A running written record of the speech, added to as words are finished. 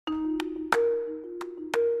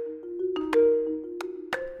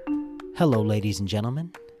Hello, ladies and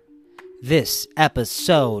gentlemen. This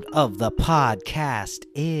episode of the podcast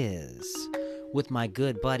is with my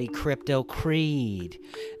good buddy Crypto Creed,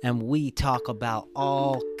 and we talk about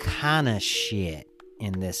all kind of shit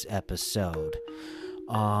in this episode.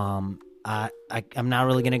 I'm not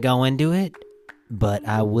really gonna go into it, but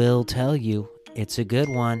I will tell you it's a good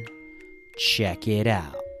one. Check it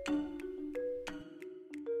out.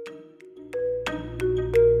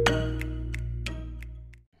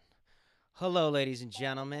 Hello, ladies and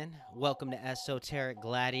gentlemen. Welcome to Esoteric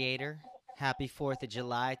Gladiator. Happy 4th of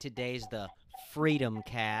July. Today's the Freedom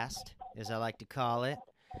Cast, as I like to call it.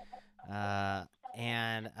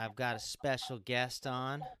 And I've got a special guest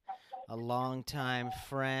on, a longtime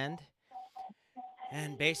friend,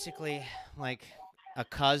 and basically like a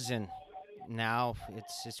cousin. Now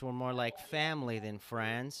it's we're more like family than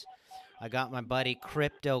friends. I got my buddy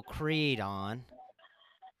Crypto Creed on.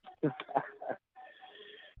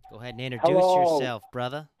 Go ahead and introduce Hello. yourself,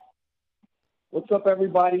 brother. What's up,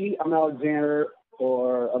 everybody? I'm Alexander,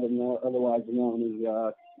 or otherwise known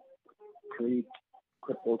as Creed,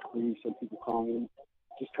 Crypto Creed, some people call me.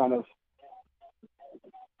 Just kind of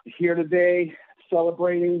here today,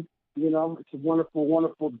 celebrating. It's a wonderful,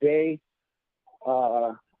 wonderful day.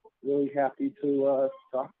 Really happy to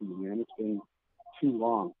talk to you, man. It's been too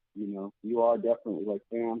long. You are definitely like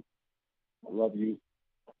fam. I love you.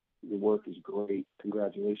 Your work is great.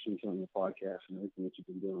 Congratulations on the podcast and everything that you've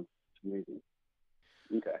been doing. It's amazing.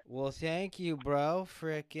 Okay. Well, thank you, bro.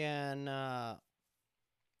 Frickin'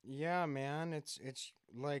 yeah, man. It's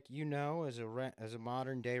like as a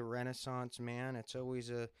modern day Renaissance man, it's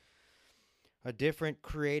always a different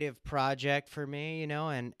creative project for me,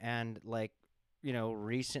 and like,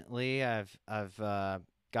 recently I've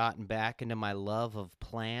gotten back into my love of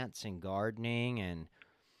plants and gardening, and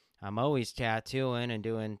I'm always tattooing and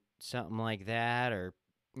doing something like that, or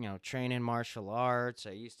training martial arts.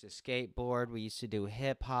 I used to skateboard. We used to do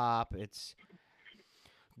hip hop. It's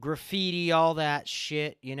graffiti, all that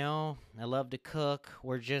shit, I love to cook.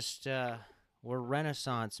 We're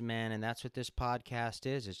Renaissance men, and that's what this podcast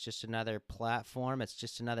is. It's just another platform. It's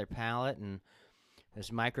just another palette, and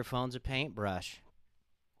this microphone's a paintbrush.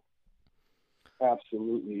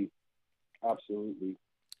 Absolutely.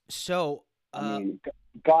 So,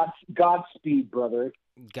 Godspeed, brother.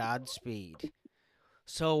 Godspeed.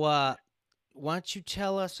 So, why don't you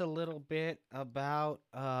tell us a little bit about,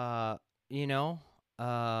 tell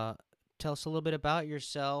us a little bit about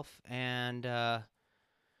yourself and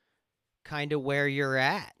kind of where you're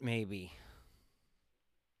at, maybe.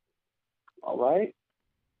 All right.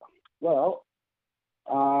 Well,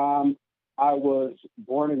 I was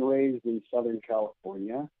born and raised in Southern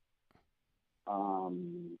California. I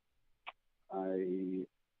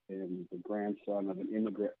am the grandson of an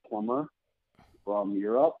immigrant plumber from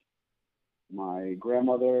Europe. My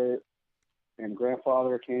grandmother and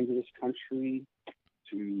grandfather came to this country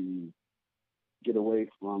to get away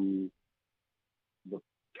from the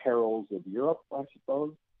perils of Europe, I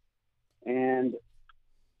suppose. And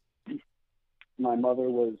my mother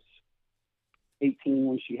was 18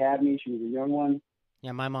 when she had me. She was a young one.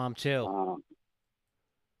 Yeah, my mom too.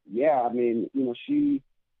 Yeah, I mean, she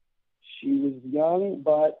was young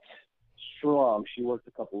but strong. She worked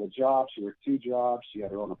a couple of jobs. She worked 2 jobs. She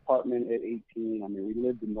had her own apartment at 18. I mean, we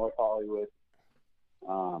lived in North Hollywood,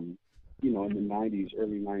 in the 90s,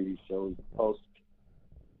 early 90s. So post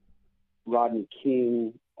Rodney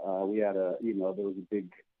King, we had there was a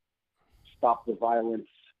big Stop the Violence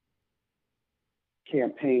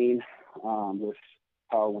campaign with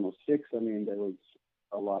Power 106. I mean, there was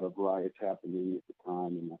a lot of riots happening at the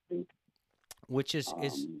time, and I think, which is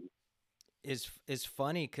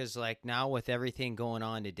funny because like now with everything going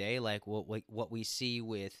on today, like what we see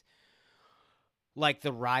with like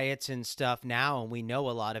the riots and stuff now, and we know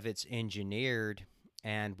a lot of it's engineered,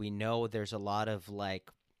 and we know there's a lot of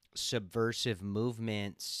like subversive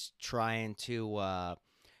movements trying to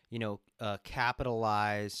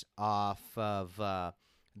capitalize off of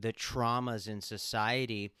the traumas in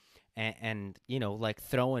society, and like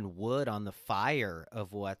throwing wood on the fire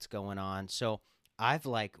of what's going on. So I've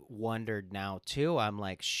like wondered now too. I'm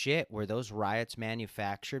like, shit, were those riots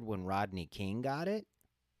manufactured when Rodney King got it?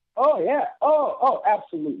 oh yeah,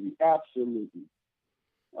 absolutely.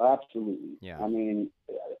 Yeah. I mean,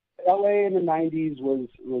 LA in the 90s was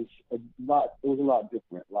a lot. It was a lot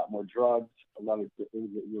different. A lot more drugs. It was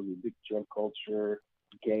a big drug culture,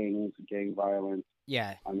 gangs, gang violence.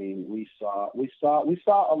 Yeah. I mean, we saw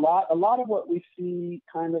a lot of what we see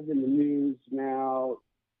kind of in the news now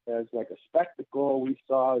as like a spectacle. We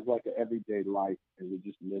saw as like an everyday life, and we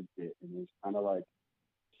just lived it, and it was kind of like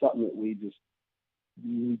something that we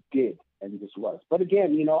did. but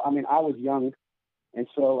again, I mean, I was young, and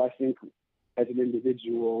so I think as an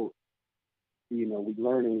individual, we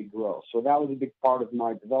learn and we grow. So that was a big part of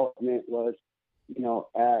my development was,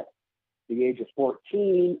 at the age of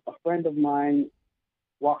 14, a friend of mine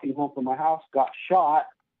walking home from my house got shot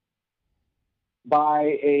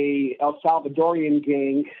by a El Salvadorian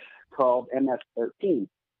gang called MS-13.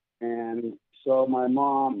 And so my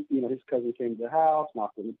mom, his cousin came to the house,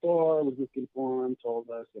 knocked on the door, was looking for him, told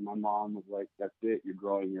us, and my mom was like, that's it, you're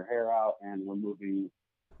growing your hair out and we're moving.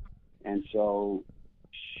 And so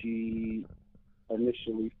she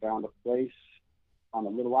initially found a place on a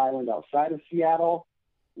little island outside of Seattle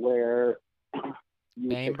where you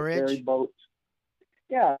would take a ferry boat.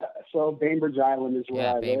 Yeah, so Bainbridge Island is where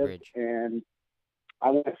I lived. And I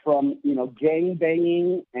went from, gang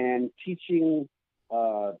banging and teaching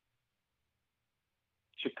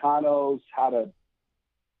Chicanos how to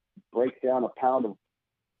break down a pound of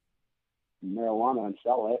marijuana and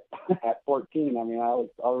sell it at 14. I mean, I was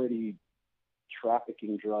already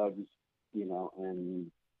trafficking drugs,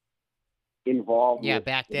 and involved. Yeah, with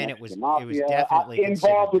back the then Mexican it mafia. was definitely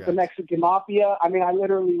involved with drugs. the Mexican mafia. I mean, I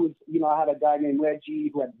literally was, I had a guy named Reggie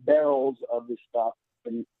who had barrels of this stuff,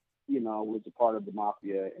 and was a part of the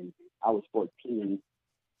mafia. And I was 14,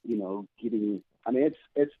 getting. I mean,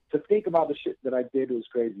 it's to think about the shit that I did was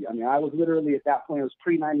crazy. I mean, I was literally at that point, it was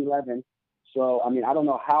pre 9/11. So, I mean, I don't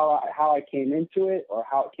know how I came into it or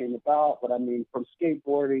how it came about, but I mean, from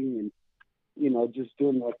skateboarding and, just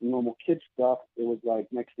doing like normal kid stuff, it was like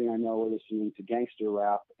next thing I know, we're listening to gangster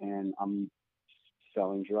rap and I'm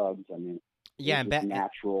selling drugs. I mean, yeah, and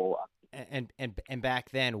natural. And back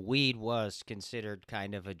then, weed was considered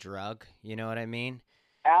kind of a drug. You know what I mean?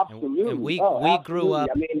 Absolutely. And we grew up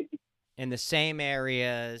in the same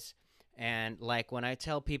areas, and like when I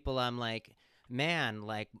tell people, I'm like, man,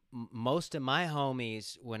 like most of my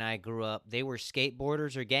homies when I grew up, they were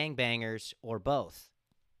skateboarders or gangbangers or both.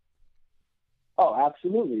 Oh,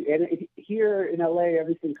 absolutely. And here in LA,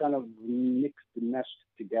 everything kind of mixed and meshed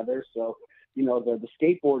together. So, the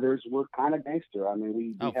skateboarders were kind of gangster. I mean,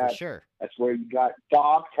 we had, for sure. That's where you got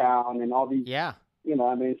Dogtown and all these, yeah.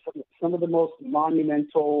 I mean, some of the most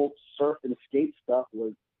monumental surf and skate stuff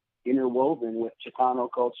was interwoven with Chicano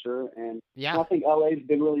culture. And I think LA's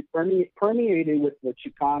been really permeated with the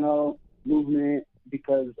Chicano movement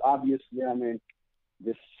because obviously, I mean,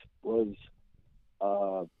 this was,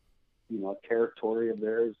 territory of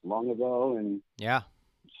theirs long ago. And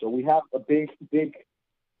so we have a big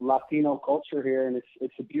Latino culture here, and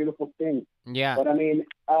it's a beautiful thing. Yeah. But I mean,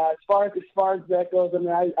 as far as that goes, I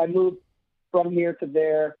mean, I moved from here to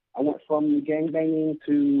there. I went from gangbanging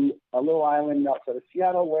to a little island outside of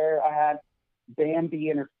Seattle where I had Bambi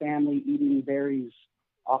and her family eating berries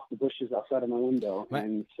off the bushes outside of my window.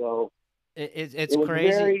 And so it's was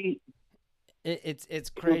crazy. It's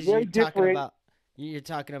crazy different. You're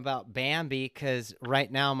talking about Bambi because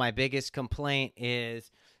right now my biggest complaint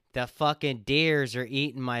is the fucking deers are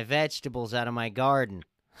eating my vegetables out of my garden.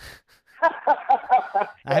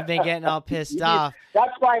 I've been getting all pissed off.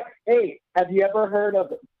 That's why, hey, have you ever heard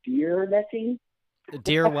of deer netting?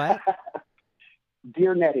 Deer what?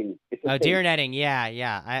 Deer netting. Deer netting,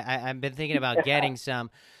 yeah. I've been thinking about getting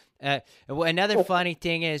some. Another funny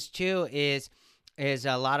thing is, too, is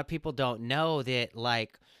a lot of people don't know that,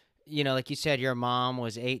 like, like you said, your mom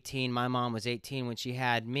was 18, my mom was 18 when she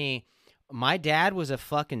had me. My dad was a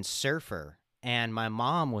fucking surfer, and my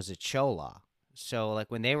mom was a chola. So, like,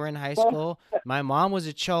 when they were in high school, my mom was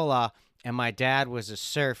a chola, and my dad was a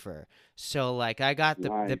surfer. So, like, I got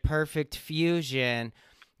the perfect fusion.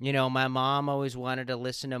 My mom always wanted to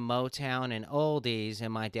listen to Motown and oldies,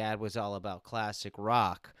 and my dad was all about classic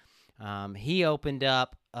rock. He opened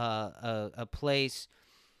up a place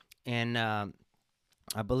in,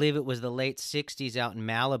 I believe it was the late 60s out in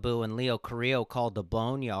Malibu and Leo Carrillo called the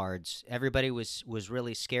Boneyards. Everybody was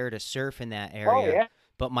really scared of surf in that area. Oh, yeah.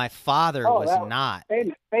 But my father was not.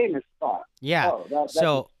 Famous spot. Yeah. That's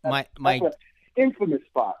an infamous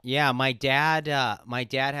spot. Yeah, my dad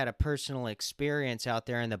had a personal experience out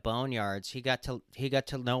there in the Boneyards. He got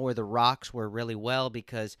to know where the rocks were really well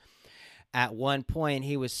because at one point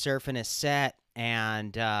he was surfing a set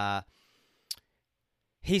and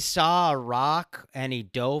he saw a rock and he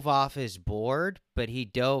dove off his board, but he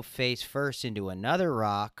dove face first into another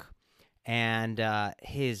rock, and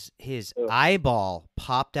his eyeball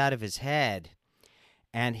popped out of his head,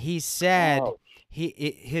 and he said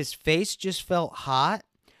his face just felt hot,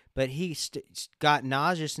 but he got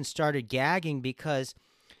nauseous and started gagging because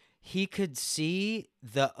he could see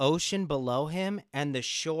the ocean below him and the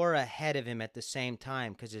shore ahead of him at the same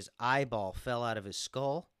time because his eyeball fell out of his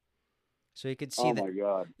skull. so he could see Oh the. my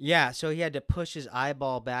God. Yeah, so he had to push his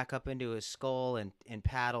eyeball back up into his skull and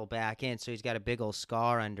paddle back in. So he's got a big old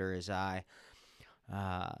scar under his eye.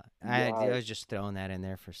 I Right. was just throwing that in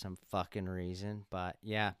there for some fucking reason, but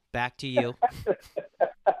yeah, back to you.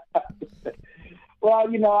 Well, I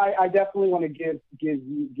definitely want to give the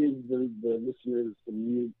listeners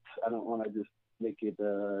some mute. I don't want to just make it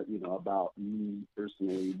about me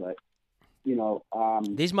personally, but These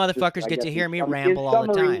just, motherfuckers I get guess to hear me in ramble all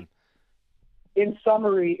the time. In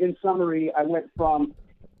summary, I went from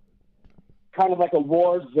kind of like a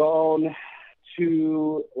war zone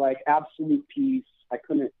to like absolute peace. I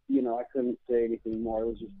couldn't say anything more. It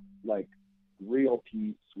was just like real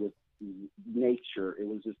peace with nature. It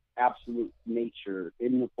was just absolute nature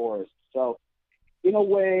in the forest. So in a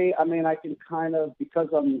way, I mean, I can kind of, because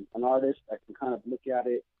I'm an artist, I can kind of look at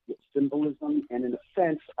it with symbolism. And in a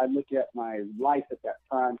sense, I look at my life at that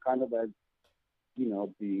time kind of as,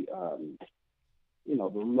 the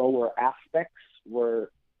lower aspects were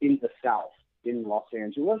in the South, in Los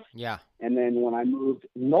Angeles. Yeah. And then when I moved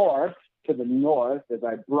north, as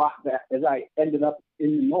I ended up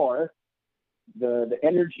in the north, the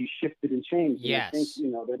energy shifted and changed. Yes. And I think,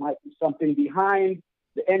 there might be something behind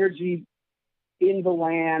the energy in the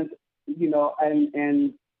land,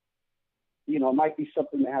 and it might be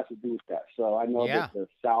something that has to do with that. So I know that the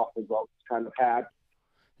South has always kind of had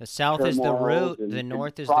the South is the root, the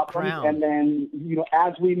North is the crown. And then,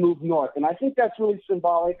 as we move north, and I think that's really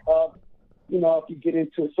symbolic of, if you get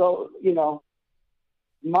into it. So,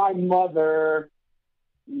 my mother,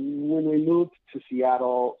 when we moved to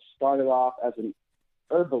Seattle, started off as an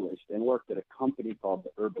herbalist and worked at a company called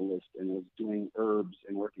The Herbalist and was doing herbs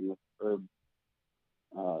and working with herb,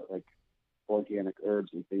 like organic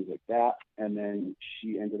herbs and things like that. And then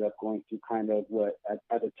she ended up going through kind of what,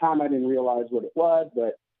 at the time I didn't realize what it was,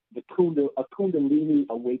 but a Kundalini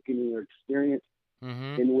awakening or experience,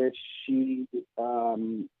 in which she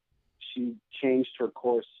changed her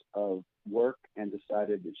course of work and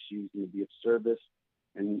decided that she was going to be of service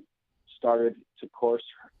and started to course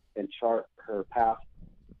and chart her path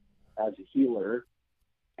as a healer.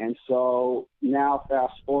 And so now,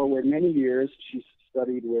 fast forward many years, she's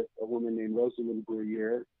studied with a woman named Rosalind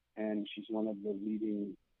Bruyere, and she's one of the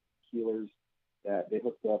leading healers that they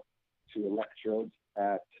hooked up to electrodes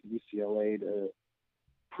at UCLA to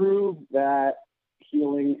prove that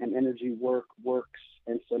healing and energy works.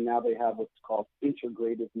 And so now they have what's called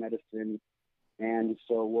integrative medicine. And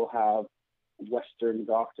so we'll have Western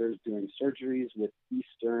doctors doing surgeries with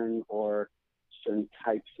Eastern or certain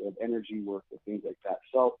types of energy work or things like that.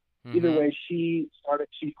 So either way, she started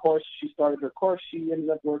her course. She ended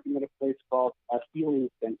up working at a place called a Healing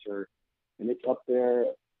Center, and it's up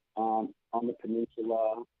there on the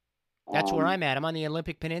peninsula. That's where I'm at. I'm on the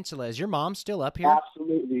Olympic Peninsula. Is your mom still up here?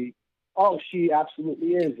 Absolutely. Oh, she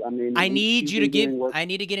absolutely is. I mean, I need to get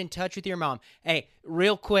in touch with your mom. Hey,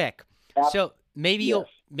 real quick. So maybe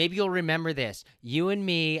you'll remember this. You and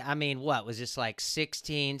me, I mean, what was this, like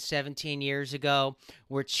 16, 17 years ago?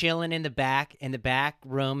 We're chilling in the back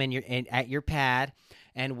room at your pad,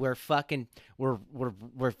 and we're fucking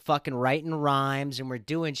writing rhymes and we're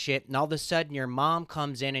doing shit, and all of a sudden your mom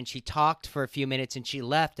comes in and she talked for a few minutes and she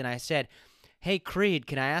left, and I said, "Hey Creed,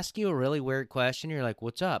 can I ask you a really weird question?" You're like,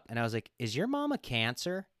 "What's up?" And I was like, "Is your mom a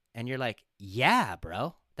Cancer?" And you're like, "Yeah,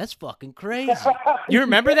 bro. That's fucking crazy." You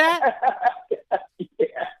remember that?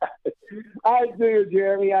 Yeah. I do,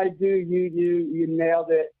 Jeremy. I do. You nailed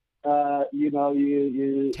it.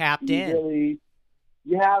 You tapped in. Really,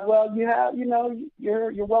 you're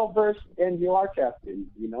well versed and you are tapped in.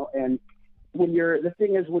 And when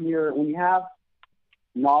you have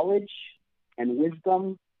knowledge and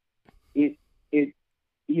wisdom, it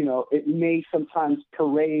may sometimes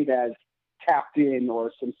parade as tapped in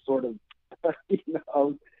or some sort of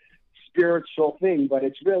spiritual thing, but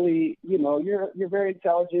it's really, you're very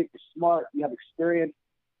intelligent, you're smart, you have experience,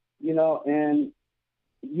 and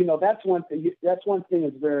that's one thing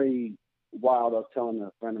that's very wild. I was telling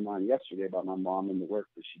a friend of mine yesterday about my mom and the work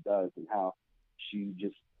that she does and how she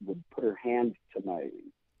just would put her hand to my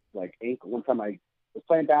ankle. One time I was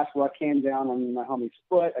playing basketball, I came down on my homie's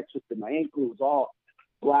foot, I twisted my ankle, it was all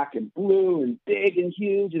black and blue and big and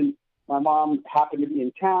huge, and my mom happened to be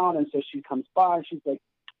in town, and so she comes by and she's like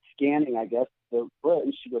scanning, I guess, the foot,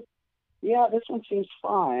 and she goes, "Yeah, this one seems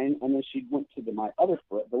fine." And then she went to my other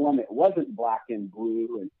foot, the one that wasn't black and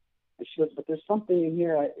blue, and she goes, "But there's something in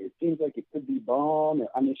here. It seems like it could be bone."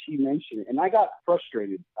 I mean, she mentioned it, and I got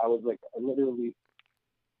frustrated. I was like, I literally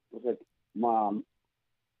was like, "Mom,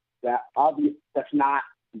 that's not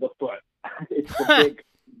the foot. It's the big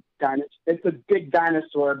dinosaur. It's a big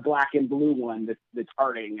dinosaur, black and blue one that's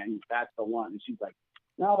hurting, and that's the one. And she's like,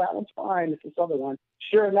 no, that one's fine. It's this other one.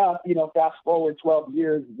 Sure enough, fast forward 12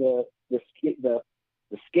 years, the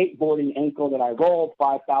skateboarding ankle that I rolled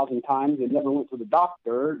 5,000 times and never went to the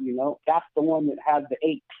doctor, that's the one that had the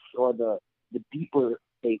aches or the deeper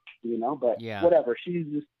ache, but Yeah. whatever.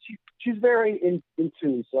 She's very in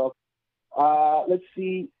tune. So, let's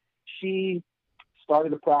see. She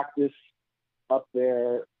started a practice up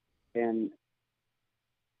there and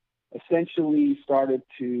essentially started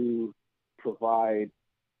to provide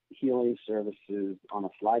healing services on a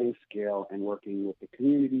sliding scale and working with the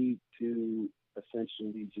community to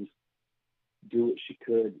essentially just do what she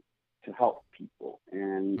could to help people.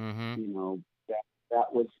 And,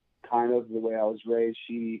 that was kind of the way I was raised.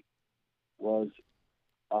 She was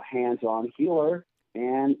a hands-on healer.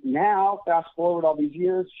 And now, fast forward all these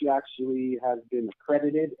years, she actually has been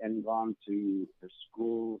accredited and gone to her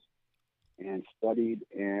schools and studied,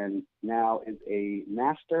 and now is a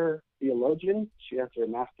master theologian. She has her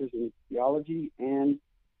master's in theology and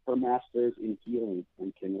her master's in healing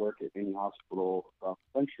and can work at any hospital across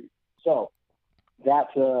the country. So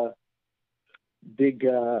that's a big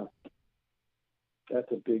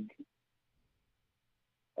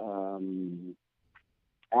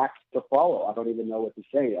act to follow. I don't even know what to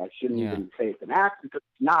say. I shouldn't even say it's an act because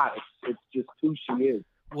it's not. It's just who she is.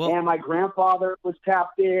 Well, and my grandfather was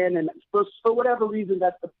tapped in, and for whatever reason,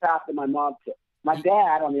 that's the path that my mom took. My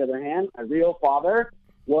dad, on the other hand, my real father,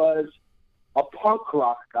 was a punk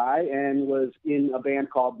rock guy and was in a band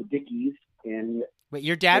called the Dickies. And wait,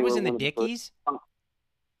 your dad was in the Dickies?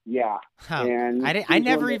 Yeah. Huh. And I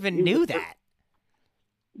never even knew that.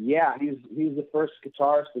 Yeah, he's the first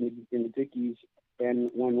guitarist in the Dickies.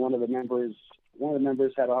 And when one of the members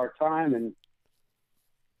had a hard time and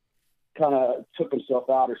kind of took himself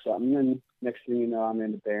out or something, and next thing you know, I'm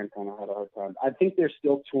in the band, kind of had a hard time. I think they're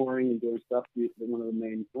still touring and doing stuff. One of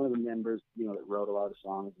the members, that wrote a lot of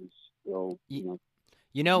songs is still, using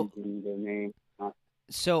their name.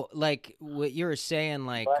 So, like, what you were saying,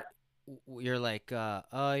 like, you're like,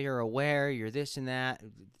 oh, you're aware, you're this and that,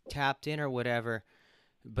 tapped in or whatever,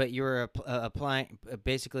 but you're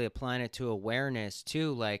basically applying it to awareness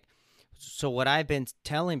too. Like, so what I've been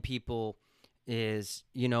telling people is,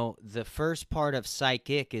 the first part of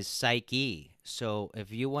psychic is psyche. So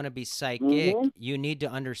if you want to be psychic, you need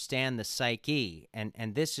to understand the psyche.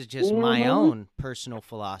 And this is just my own personal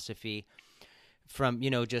philosophy from,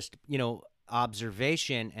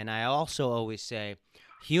 observation. And I also always say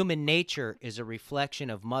human nature is a reflection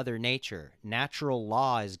of Mother Nature. Natural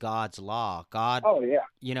law is God's law. God, Oh, yeah.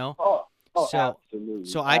 So, absolutely.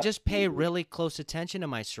 So I just pay really close attention to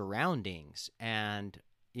my surroundings, and,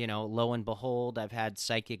 lo and behold, I've had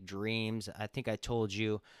psychic dreams. I think I told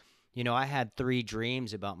you, I had 3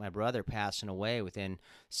 dreams about my brother passing away within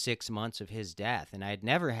 6 months of his death, and I had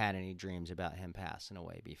never had any dreams about him passing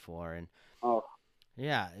away before. And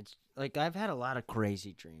yeah, it's like I've had a lot of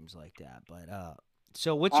crazy dreams like that. But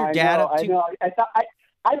so what's your dad up to? I know.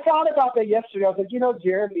 I thought about that yesterday. I was like,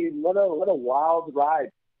 Jeremy, what a wild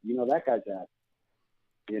ride. That guy's at.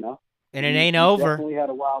 And it ain't over. Definitely had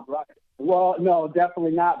a wild ride. Well, no,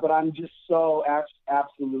 definitely not. But I'm just so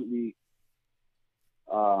absolutely.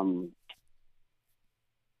 I'm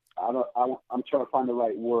trying to find the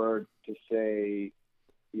right word to say.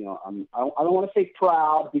 I don't want to say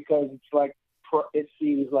proud because it's like it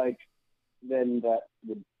seems like then that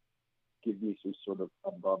would give me some sort of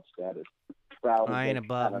above status. Proud. I ain't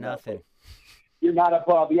above nothing. You're not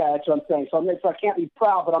above, yeah. That's what I'm saying. So I can't be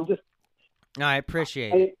proud, but I'm just. No, I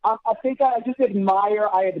appreciate it. I think I just admire.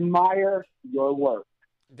 I admire your work.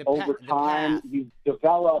 Over time, you've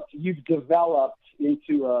developed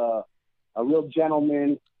into a real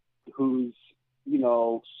gentleman who's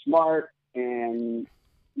smart and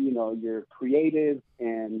you're creative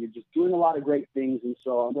and you're just doing a lot of great things. And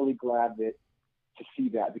so I'm really glad to see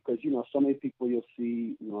that because so many people you'll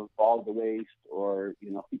see fall to the waste or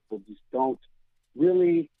people just don't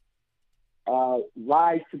really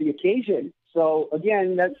rise to the occasion. So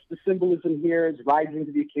again, that's the symbolism here is rising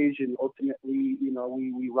to the occasion. Ultimately,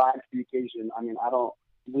 we rise to the occasion. I mean,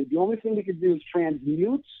 the only thing we could do is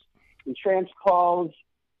transmute and transpose.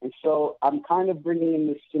 And so I'm kind of bringing in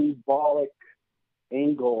this symbolic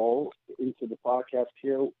angle into the podcast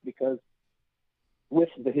here because with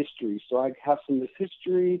the history. So I have some of this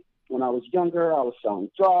history. When I was younger, I was selling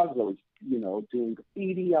drugs. I was, doing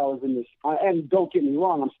graffiti. I was in this, and don't get me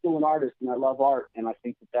wrong, I'm still an artist and I love art. And I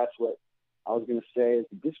think that that's what I was going to say as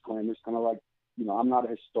a disclaimer. It's kind of like, I'm not a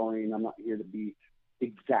historian. I'm not here to be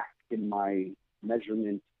exact in my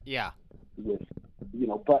measurement. Yeah. With,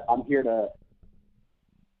 but I'm here to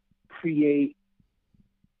create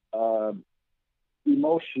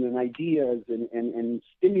emotion and ideas and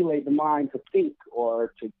stimulate the mind to think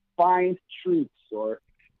or to find truths or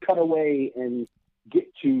cut away and get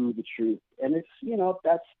to the truth. And it's,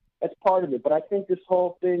 that's part of it. But I think this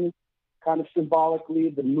whole thing kind of symbolically,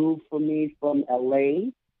 the move for me from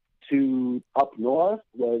LA to up north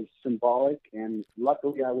was symbolic. And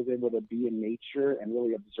luckily I was able to be in nature and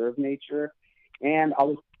really observe nature. And I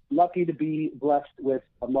was lucky to be blessed with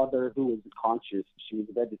a mother who was conscious. She was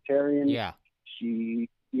a vegetarian. Yeah. She,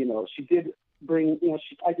 she did bring,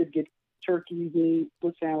 I did get turkeys and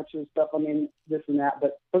food sandwiches, stuff. I mean, this and that.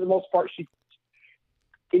 But for the most part, she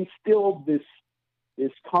instilled this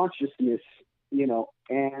consciousness,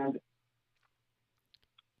 and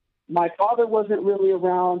my father wasn't really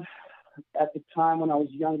around at the time when I was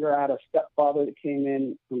younger. I had a stepfather that came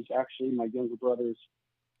in, who's actually my younger brother's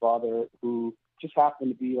father, who just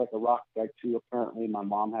happened to be like a rock guy too. Apparently my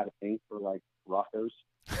mom had a thing for like rockers.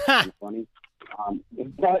 Funny.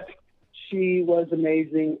 But she was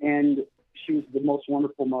amazing, and she was the most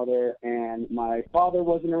wonderful mother. And my father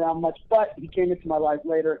wasn't around much, but he came into my life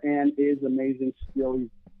later and is amazing still.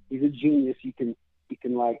 He's a genius. He can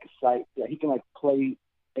like cite, he can like play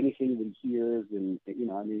anything that he hears, and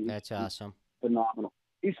That's awesome. Phenomenal.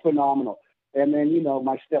 He's phenomenal. And then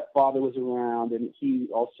my stepfather was around, and he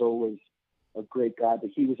also was a great guy,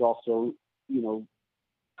 but he was also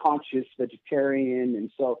conscious vegetarian, and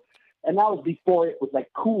that was before it was like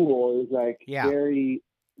cool. It was like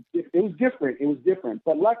it was different. It was different.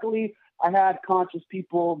 But luckily I had conscious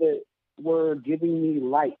people that were giving me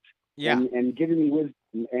light and giving me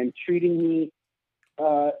wisdom and treating me,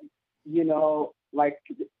 like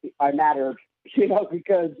I mattered,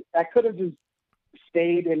 because I could have just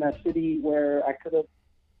stayed in a city where I could have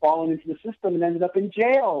fallen into the system and ended up in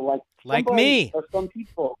jail. Like me. Or some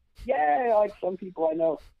people. Yeah, like some people I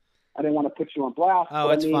know. I didn't want to put you on blast. Oh,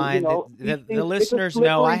 it's fine. The listeners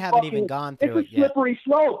know I haven't even gone through it yet. It's a slippery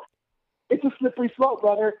slope. It's a slippery slope,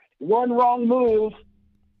 brother. One wrong move,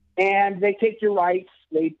 and they take your rights.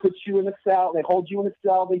 They put you in a cell. They hold you in a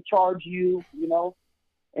cell. They charge you,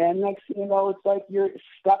 And next thing you know, it's like you're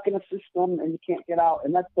stuck in a system and you can't get out.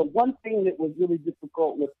 And that's the one thing that was really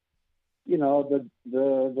difficult with,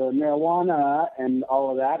 the marijuana and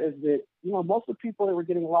all of that is that, most of the people that were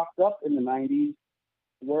getting locked up in the 90s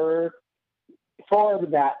were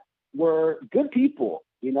good people,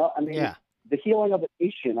 the healing of the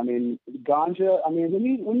nation. I mean, ganja. I mean,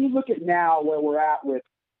 when you look at now where we're at with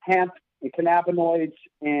hemp and cannabinoids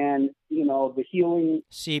and, the healing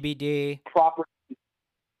CBD properties,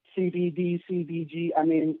 CBD, CBG. I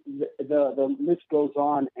mean, the list goes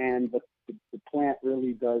on, and the plant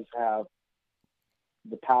really does have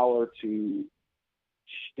the power to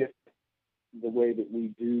shift the way that we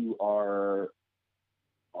do our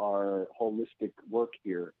holistic work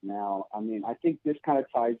here. Now, I mean, I think this kind of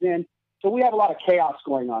ties in. So we have a lot of chaos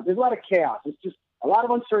going on. There's a lot of chaos. It's just a lot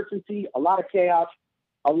of uncertainty, a lot of chaos,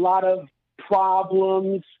 a lot of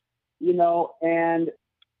problems, and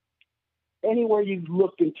anywhere you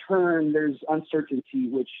look and turn, there's uncertainty,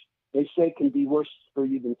 which they say can be worse for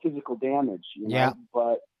you than physical damage. Yeah.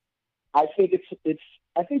 But I think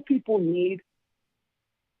I think people need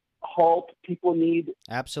hope. People need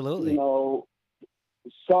absolutely,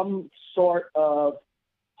 some sort of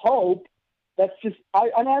hope. That's just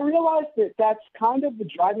I realize that that's kind of the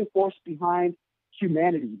driving force behind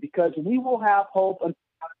humanity, because we will have hope until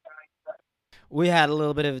we had a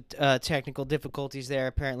little bit of technical difficulties there.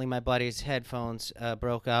 Apparently my buddy's headphones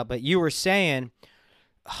broke out. But you were saying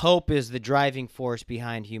hope is the driving force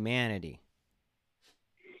behind humanity.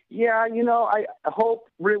 Yeah, I hope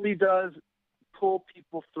really does pull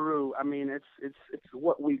people through. I mean, it's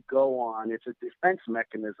what we go on. It's a defense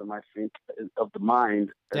mechanism, I think, of the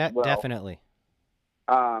mind as well. Definitely.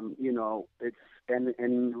 It's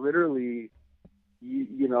and literally,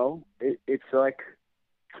 it's like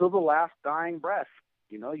till the last dying breath.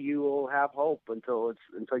 You will have hope until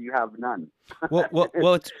you have none. well,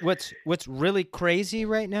 what's really crazy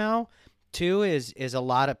right now too is a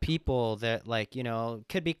lot of people that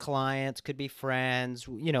could be clients, could be friends,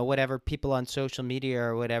 whatever, people on social media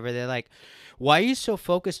or whatever. They're like, why are you so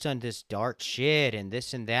focused on this dark shit and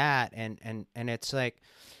this and that? And it's like,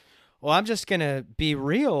 well, I'm just going to be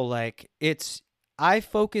real. Like I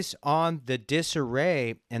focus on the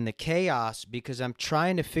disarray and the chaos because I'm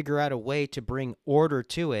trying to figure out a way to bring order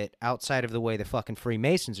to it outside of the way the fucking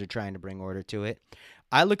Freemasons are trying to bring order to it.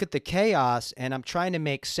 I look at the chaos and I'm trying to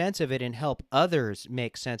make sense of it and help others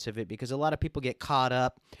make sense of it, because a lot of people get caught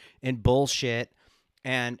up in bullshit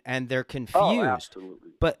and they're confused. Oh,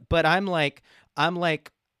 absolutely. But I'm like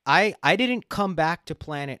I didn't come back to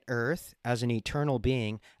planet Earth as an eternal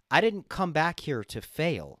being. I didn't come back here to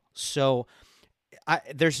fail. So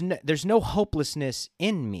there's no hopelessness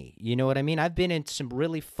in me. You know what I mean? I've been in some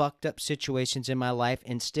really fucked up situations in my life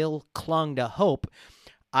and still clung to hope.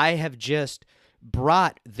 I have just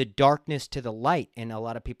brought the darkness to the light, and a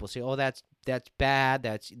lot of people say, "Oh, that's bad.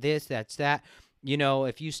 That's this. That's that." You know,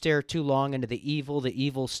 if you stare too long into the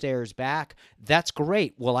evil stares back. That's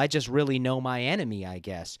great. Well, I just really know my enemy, I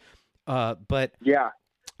guess. But Yeah.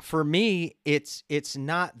 for me, it's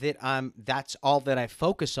not that that's all that I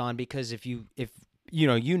focus on, because if you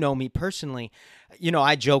know me personally,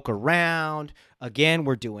 I joke around. Again,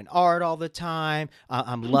 we're doing art all the time.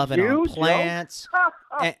 I'm loving on You plants. joke?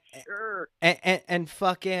 and, Sure. and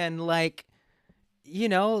fucking like,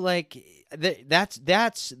 like that's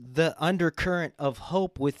the undercurrent of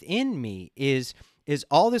hope within me is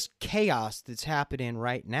all this chaos that's happening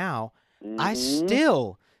right now. I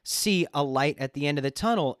still see a light at the end of the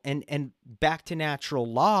tunnel. And back to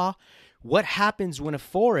natural law, what happens when a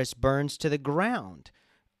forest burns to the ground?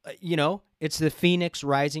 It's the phoenix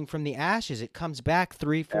rising from the ashes. It comes back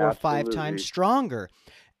 3, 4, 5 times Absolutely. stronger.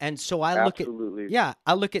 And so I look Absolutely.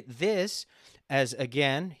 at this as,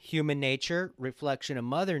 again, human nature, reflection of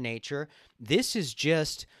Mother Nature. This is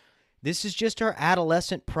just our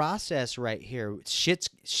adolescent process right here.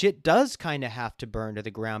 Shit does kind of have to burn to the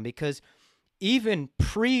ground, because even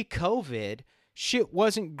pre-COVID, shit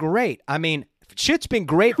wasn't great. I mean, shit's been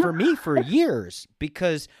great for me for years,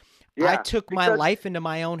 because I took my life into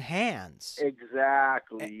my own hands.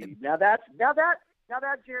 Exactly. Now that,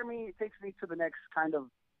 Jeremy, takes me to the next kind of,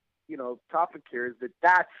 topic here, is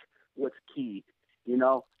that's what's key.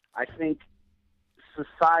 I think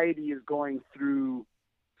society is going through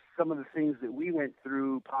some of the things that we went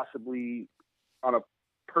through, possibly on a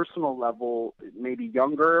personal level, maybe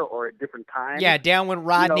younger or at different times. Yeah, down with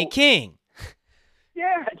Rodney King.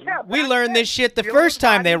 Yeah. We learned this shit the first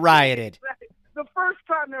time they rioted. The first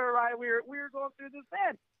time they were rioting, we were going through this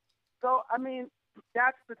then. So, I mean,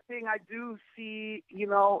 that's the thing I do see.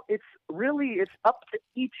 It's up to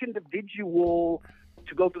each individual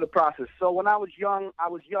to go through the process. So when I was young.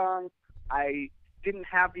 I didn't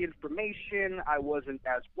have the information. I wasn't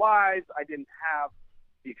as wise. I didn't have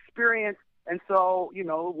the experience. And so,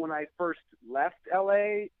 when I first left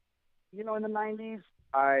LA, in the 90s,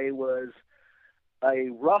 I was a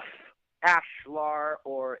rough ashlar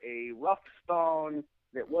or a rough stone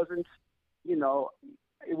that wasn't,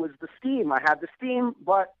 it was the steam. I had the steam,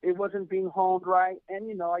 but it wasn't being honed right.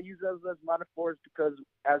 And, I use those as metaphors because,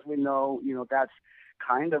 as we know, that's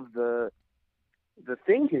kind of the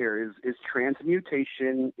thing here is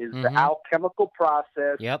transmutation, is the alchemical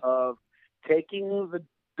process of taking the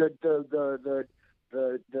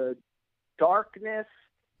darkness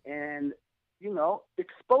and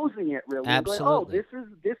exposing it, really. Absolutely.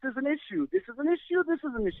 Going, this is an issue. This is an issue. This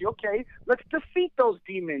is an issue. Okay, let's defeat those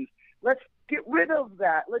demons. Let's get rid of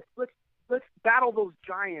that. Let's battle those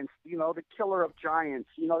giants. The killer of giants.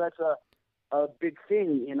 That's a big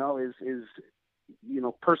thing. Is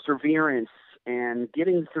perseverance and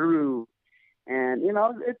getting through, and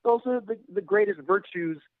those are the greatest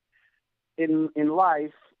virtues in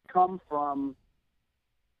life. Come from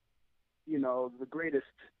the greatest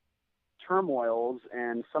turmoils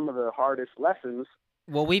and some of the hardest lessons.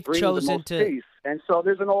 Well, we've chosen to peace. And so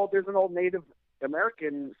there's an old Native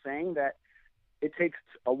American saying that it takes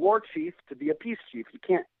a war chief to be a peace chief. You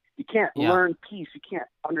can't learn peace. You can't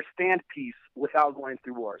understand peace without going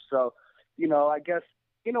through war. So, I guess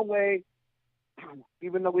in a way,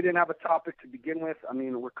 even though we didn't have a topic to begin with, I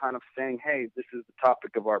mean, we're kind of saying, hey, this is the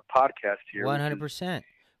topic of our podcast here. 100%.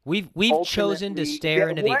 We've chosen to stare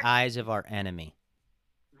into the eyes of our enemy.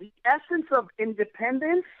 The essence of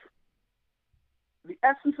independence, the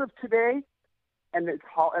essence of today, and the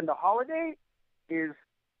holiday is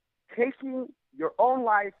taking your own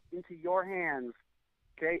life into your hands.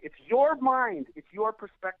 Okay, it's your mind, it's your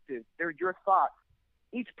perspective, they're your thoughts.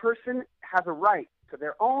 Each person has a right to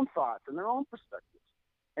their own thoughts and their own perspectives,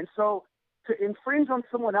 and so to infringe on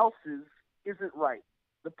someone else's isn't right.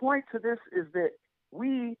 The point to this is that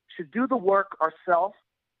we should do the work ourselves.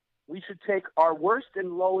 We should take our worst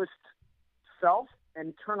and lowest self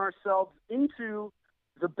and turn ourselves into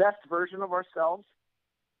the best version of ourselves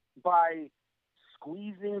by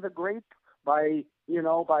squeezing the grape, by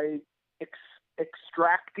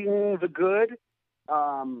extracting the good,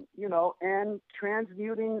 and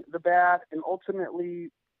transmuting the bad. And ultimately,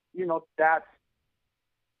 that's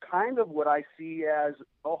kind of what I see as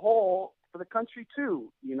a whole for the country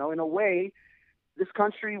too. In a way, this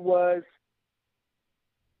country was,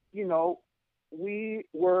 we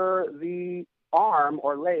were the arm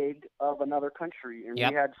or leg of another country, and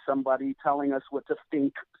Yep. we had somebody telling us what to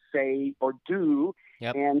think, say, or do,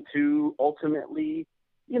 Yep. and to ultimately,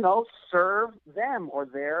 serve them or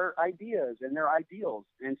their ideas and their ideals.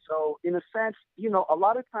 And so, in a sense, a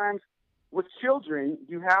lot of times with children,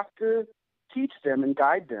 you have to teach them and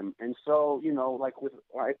guide them. And so, like with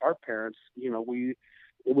our parents,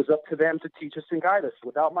 it was up to them to teach us and guide us.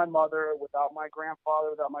 Without my mother, without my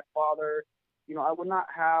grandfather, without my father, I would not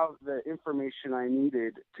have the information I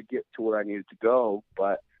needed to get to where I needed to go.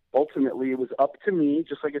 But ultimately, it was up to me,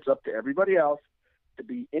 just like it's up to everybody else, to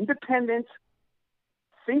be independent,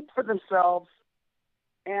 think for themselves,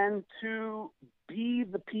 and to be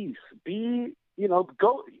the peace.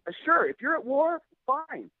 Go, sure, if you're at war,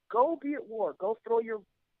 fine. Go be at war. Go throw your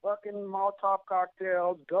fucking Molotov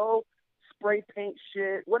cocktails. Go spray paint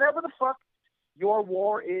shit. Whatever the fuck your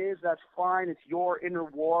war is, that's fine. It's your inner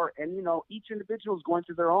war. And, each individual is going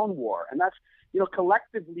through their own war. And that's,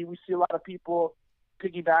 collectively, we see a lot of people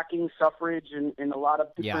piggybacking suffrage and a lot of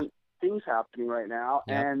different things happening right now.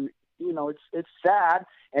 Yep. And, it's sad.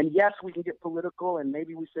 And yes, we can get political, and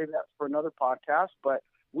maybe we save that for another podcast, but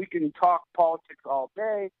we can talk politics all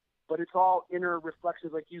day, but it's all inner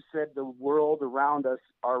reflections. Like you said, the world around us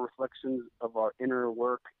are reflections of our inner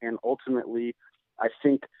work. And ultimately, I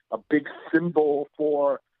think a big symbol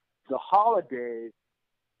for the holiday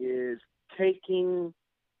is taking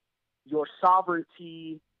your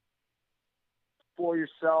sovereignty for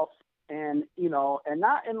yourself, and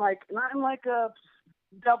not in like a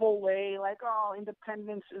devil way, like, oh,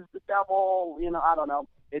 independence is the devil. I don't know.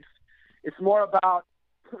 It's more about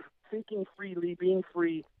thinking freely, being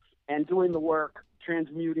free, and doing the work,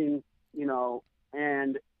 transmuting.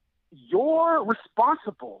 And you're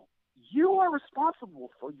responsible. You are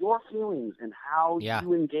responsible for your feelings and how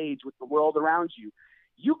you engage with the world around you.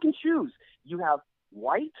 You can choose. You have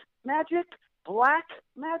white magic, black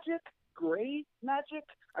magic, gray magic.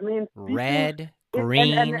 I mean, red,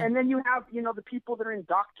 green. And then you have, the people that are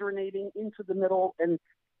indoctrinating into the middle. And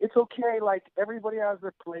it's okay. Like, everybody has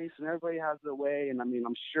their place and everybody has their way. And I mean,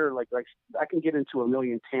 I'm sure like I can get into a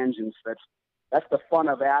million tangents. That's the fun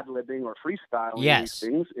of ad-libbing or freestyling. These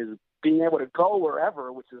things is being able to go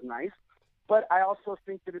wherever, which is nice. But I also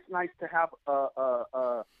think that it's nice to have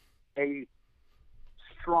a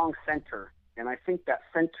strong center. And I think that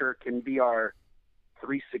center can be our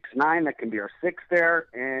 369, that can be our 6 there,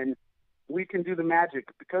 and we can do the magic,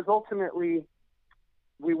 because ultimately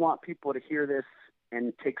we want people to hear this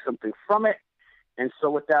and take something from it. And so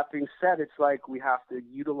with that being said, it's like we have to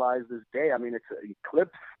utilize this day. I mean, it's an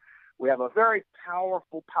eclipse. We have a very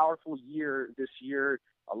powerful year this year.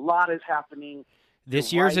 A lot is happening.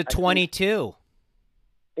 This year's a 22.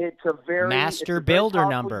 It's a very master builder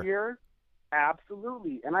number. Year.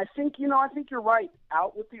 Absolutely. And I think you're right.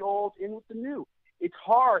 Out with the old, in with the new. It's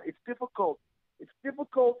hard. It's difficult. It's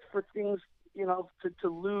difficult for things, to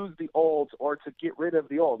lose the old or to get rid of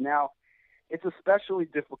the old. Now, it's especially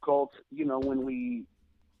difficult,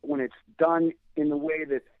 when it's done in the way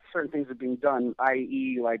that certain things are being done,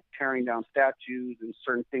 i.e., like tearing down statues and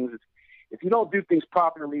certain things. If you don't do things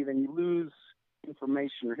properly, then you lose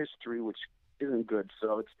information or history, which isn't good.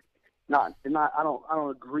 So it's not. I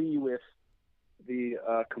don't agree with the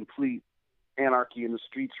complete anarchy in the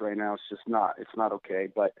streets right now. It's just not. It's not okay.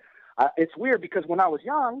 But it's weird, because when I was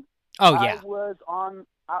young, I was on.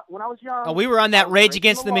 When I was young, we were on that Rage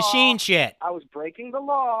Against the Machine shit. I was breaking the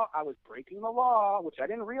law. Which I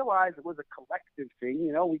didn't realize it was a collective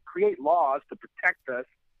thing. We create laws to protect us,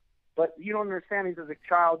 but you don't understand. As a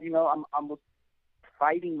child, I'm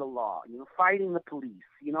fighting the law. Fighting the police.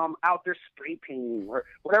 I'm out there spray painting or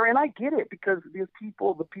whatever. And I get it, because these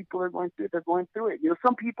people, the people are going through it. They're going through it.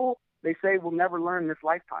 Some people, they say, will never learn in this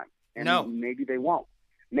lifetime, and maybe they won't.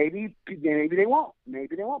 Maybe they won't.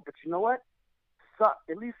 Maybe they won't. But you know what? So,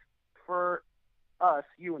 at least for us,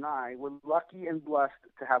 you and I, we're lucky and blessed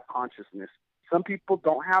to have consciousness. Some people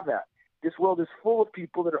don't have that. This world is full of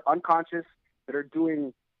people that are unconscious, that are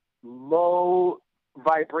doing low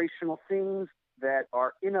vibrational things, that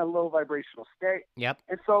are in a low vibrational state. Yep.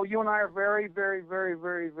 And so you and I are very, very, very,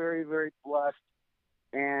 very, very, very blessed.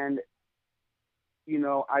 And,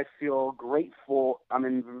 I feel grateful. I'm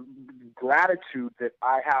in gratitude that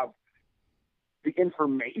I have the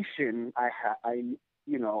information I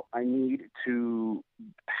need to,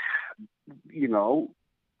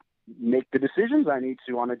 make the decisions I need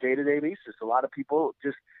to on a day-to-day basis. A lot of people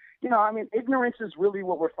just, ignorance is really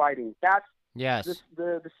what we're fighting. That's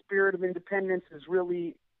the spirit of independence, is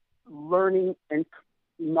really learning and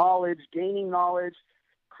knowledge, gaining knowledge,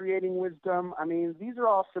 creating wisdom. I mean, these are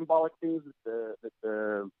all symbolic things that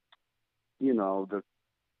the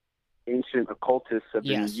ancient occultists have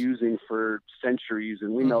been Yes. using for centuries,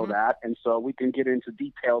 and we know that. And so we can get into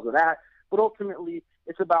details of that. But ultimately,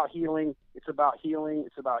 it's about healing. It's about healing.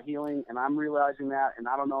 It's about healing. And I'm realizing that. And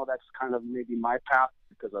I don't know, that's kind of maybe my path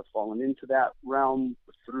because I've fallen into that realm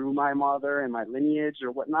through my mother and my lineage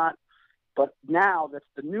or whatnot. But now that's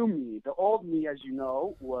the new me. The old me, as you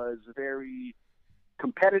know, was very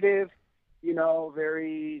competitive, you know,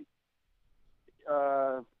 very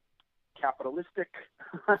capitalistic.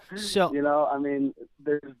 So, you know, I mean,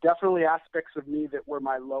 there's definitely aspects of me that were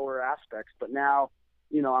my lower aspects, but now,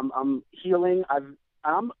 you know, I'm healing.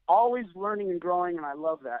 I'm always learning and growing, and I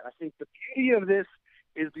love that. I think the beauty of this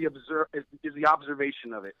is the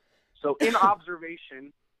observation of it. So in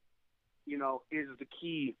observation, you know, is the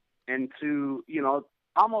key. And to, you know,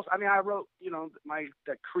 almost, I mean, I wrote, you know,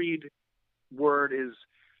 that creed word is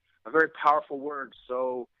a very powerful word.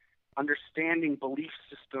 So understanding belief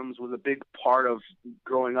systems was a big part of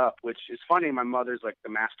growing up, which is funny. My mother's like the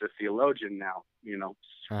master theologian now, you know,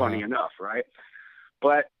 funny enough, right?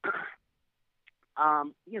 But,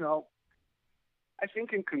 you know, I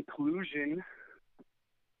think in conclusion,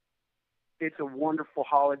 it's a wonderful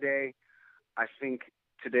holiday. I think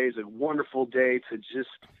today's a wonderful day to just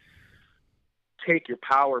take your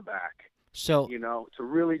power back. So, you know, to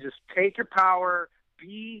really just take your power,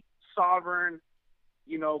 be sovereign,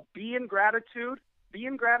 you know, be in gratitude,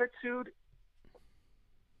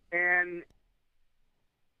 and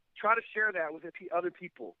try to share that with other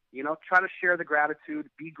people, you know, try to share the gratitude,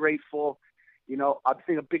 be grateful. You know, I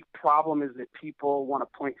think a big problem is that people want to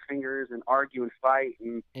point fingers and argue and fight,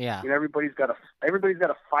 and yeah. you know, everybody's got to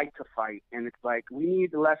fight to fight, and it's like we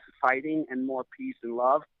need less fighting and more peace and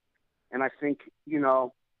love. And I think, you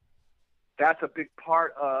know, that's a big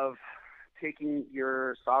part of taking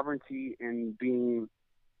your sovereignty and being,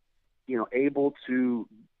 you know, able to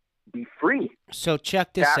be free. So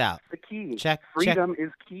check this out. That's the key. Freedom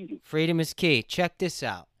is key. Freedom is key. Check this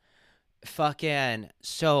out. Fucking,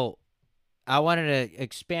 so I wanted to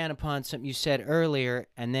expand upon something you said earlier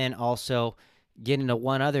and then also get into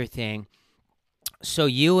one other thing. So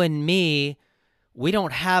you and me, we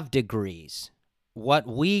don't have degrees. What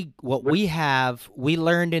we have, we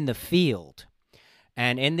learned in the field.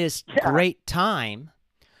 And in this great time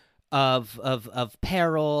of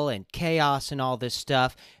peril and chaos and all this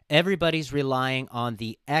stuff, everybody's relying on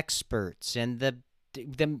the experts and the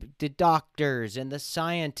doctors and the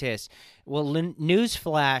scientists. Well,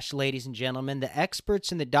 newsflash, ladies and gentlemen, the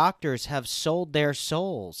experts and the doctors have sold their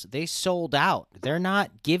souls. They sold out. They're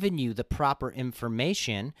not giving you the proper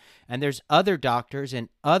information, and there's other doctors and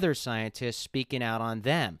other scientists speaking out on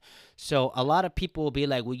them. So a lot of people will be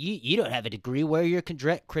like, well, you don't have a degree. Where are your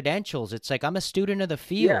credentials? It's like, I'm a student of the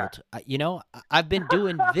field. Yeah. You know, I've been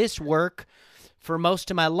doing this work for most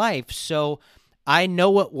of my life, so I know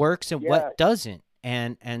what works and what doesn't.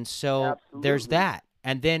 And so Absolutely. There's that.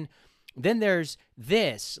 And then there's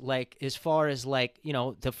this, like, as far as, like, you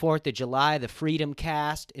know, the 4th of July, the Freedom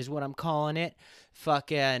Cast is what I'm calling it.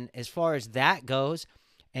 Fucking, as far as that goes,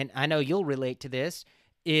 and I know you'll relate to this,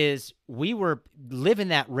 is we were living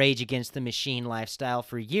that Rage Against the Machine lifestyle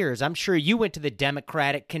for years. I'm sure you went to the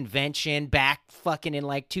Democratic Convention back fucking in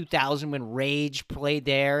like 2000 when Rage played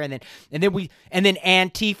there, and then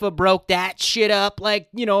Antifa broke that shit up, like,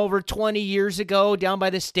 you know, over 20 years ago down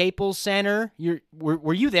by the Staples Center.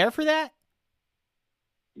 Were you there for that?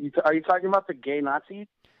 Are you talking about the gay Nazi?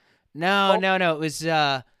 No.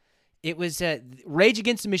 It was Rage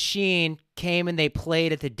Against the Machine came and they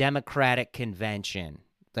played at the Democratic Convention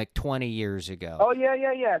like 20 years ago. Oh,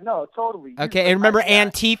 yeah. No, totally. Okay, and remember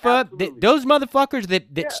Antifa? Those motherfuckers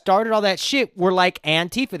that started all that shit were like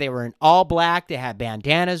Antifa. They were in all black. They had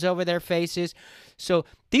bandanas over their faces. So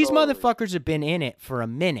these motherfuckers have been in it for a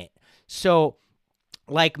minute. So,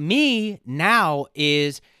 like, me now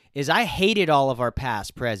is I hated all of our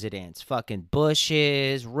past presidents. Fucking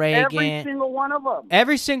Bushes, Reagan. Every single one of them.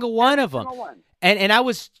 Every single one of them. And I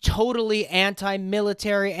was totally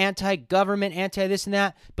anti-military, anti-government, anti-this and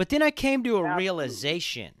that. But then I came to a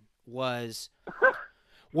realization was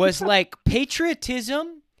like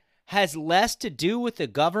patriotism has less to do with the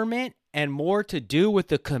government and more to do with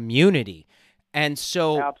the community. And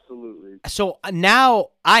so, absolutely. So now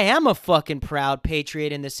I am a fucking proud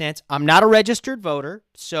patriot in the sense I'm not a registered voter.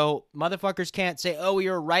 So motherfuckers can't say, oh,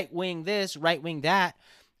 you're right-wing this, right-wing that.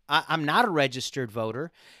 I'm not a registered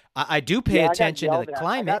voter. I do pay attention to the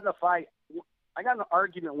climate. I got in an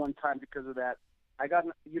argument one time because of that. I got,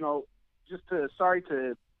 you know, sorry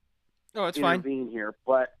to intervene here,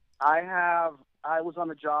 but I was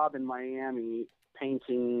on a job in Miami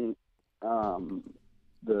painting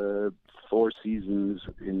the Four Seasons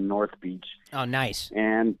in North Beach. Oh, nice.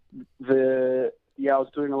 And I was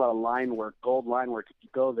doing a lot of line work, gold line work. If you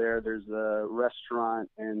go there, there's a restaurant,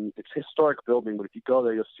 and it's a historic building, but if you go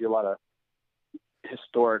there, you'll see a lot of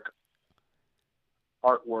historic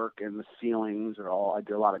artwork, and the ceilings are all, I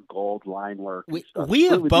did a lot of gold line work. We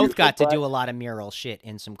have both got to do a lot of mural shit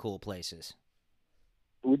in some cool places.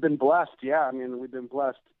 We've been blessed. Yeah. I mean, we've been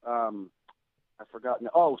blessed. I forgot.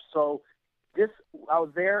 Oh, so I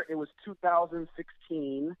was there, it was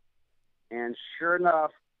 2016, and sure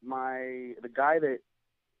enough, the guy that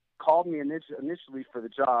called me initially for the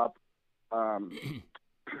job,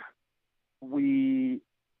 we're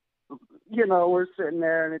sitting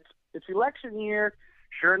there, and it's election year.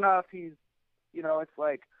 Sure enough, he's, it's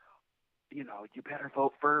like, you better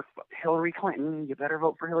vote for Hillary Clinton. You better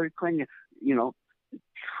vote for Hillary Clinton.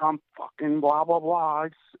 Trump fucking blah, blah, blah.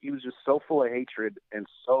 He was just so full of hatred and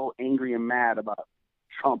so angry and mad about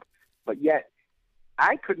Trump. But yet,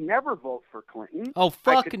 I could never vote for Clinton. Oh,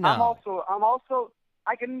 fuck no.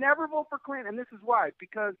 I can never vote for Clinton, and this is why.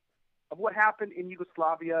 Because of what happened in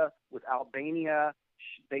Yugoslavia with Albania.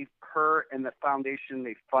 Her and the foundation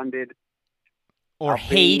they funded. Or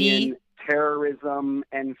Albanian Haiti. Terrorism,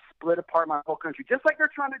 and split apart my whole country. Just like they're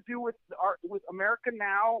trying to do with America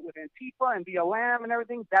now, with Antifa and BLM and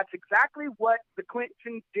everything. That's exactly what the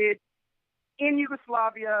Clintons did in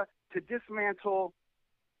Yugoslavia to dismantle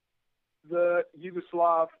the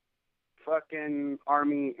Yugoslav fucking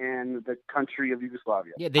army and the country of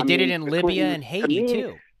Yugoslavia. Yeah, they did it in Libya and Haiti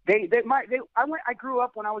too. I grew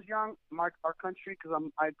up when I was young, our country, because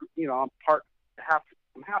I'm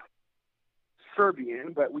half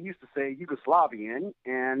Serbian, but we used to say Yugoslavian,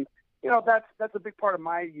 and that's a big part of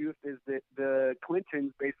my youth, is that the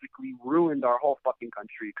Clintons basically ruined our whole fucking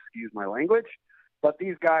country. Excuse my language, but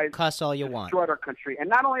these guys cuss all you want. Destroyed our country, and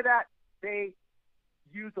not only that, they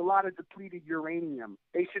used a lot of depleted uranium.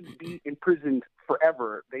 They should be imprisoned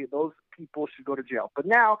forever. Those people should go to jail. But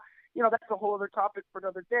now, that's a whole other topic for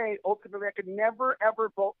another day. Ultimately, I could never ever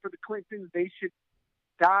vote for the Clintons. They should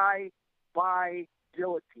die by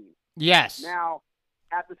guillotine. Yes. Now,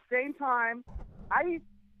 at the same time, I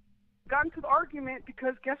got into the argument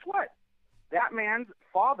because guess what? That man's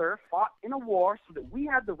father fought in a war so that we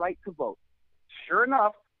had the right to vote. Sure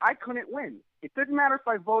enough, I couldn't win. It didn't matter if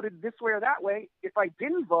I voted this way or that way. If I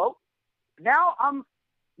didn't vote, now I'm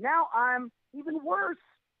even worse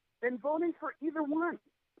than voting for either one.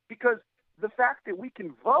 Because the fact that we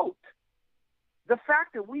can vote,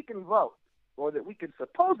 or that we can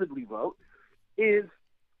supposedly vote, is,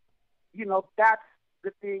 that's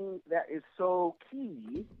the thing that is so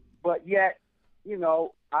key. But yet,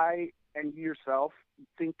 I and you yourself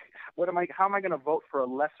think, how am I going to vote for a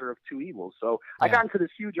lesser of two evils? So yeah. I got into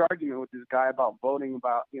this huge argument with this guy about voting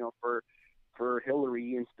for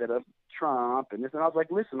Hillary instead of Trump and this, and I was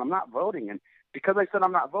like, listen, I'm not voting. And because I said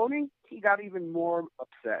I'm not voting, he got even more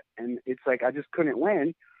upset. And it's like, I just couldn't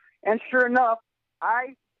win. And sure enough,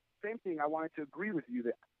 same thing, I wanted to agree with you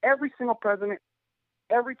that every single president,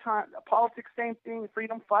 every time, politics, same thing,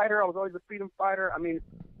 freedom fighter. I was always a freedom fighter. I mean,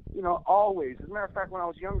 always. As a matter of fact, when I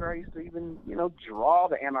was younger, I used to even, draw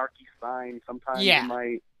the anarchy sign sometimes in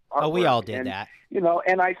my artwork. Oh, we all did that.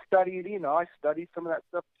 And I studied, some of that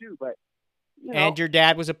stuff too. But, And your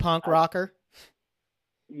dad was a punk rocker?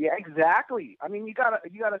 Yeah, exactly. I mean, you gotta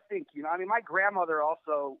think, my grandmother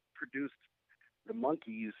also produced the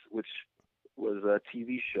Monkees, which was a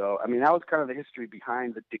TV show. I mean, that was kind of the history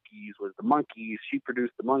behind the Dickies, was the Monkees. She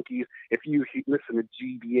produced the Monkees. If you listen to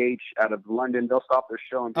GBH out of London, they'll stop their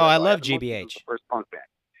show and I love GBH. The first punk band.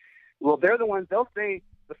 Well, they're the ones, they'll say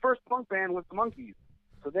the first punk band was the Monkees.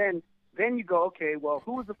 So then you go, okay, well,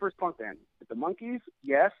 who was the first punk band? The Monkees?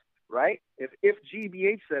 Yes, right? If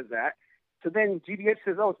GBH says that, so then GBH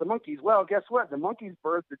says, oh, it's the Monkees. Well, guess what? The Monkees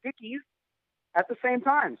birthed the Dickies at the same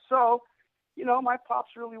time. So, my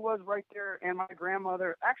pops really was right there, and my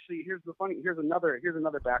grandmother. Actually, here's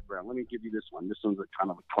another background. Let me give you this one. This one's a kind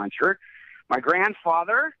of a clincher. My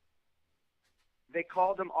grandfather, they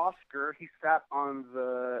called him Oscar. He sat on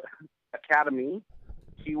the Academy.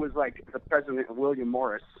 He was like the president of William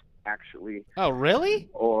Morris, actually. Oh, really?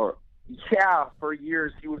 Yeah, for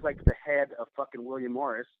years he was like the head of fucking William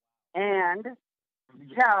Morris, and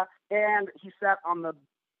he sat on the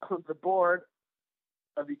board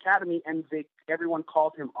of the Academy, and everyone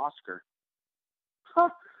called him Oscar. Huh.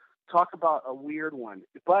 Talk about a weird one.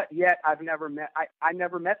 But yet I've never met. I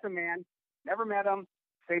never met the man. Never met him.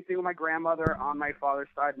 Same thing with my grandmother on my father's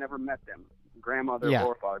side. Never met them, grandmother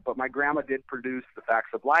or father. But my grandma did produce The Facts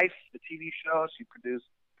of Life, the TV show. She produced.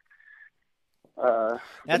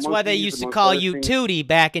 That's why they used to call you Tootie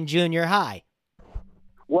back in junior high.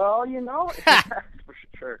 Well, for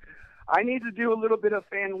sure. I need to do a little bit of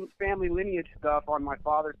family lineage stuff on my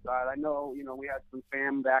father's side. I know, we had some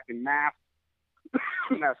fam back in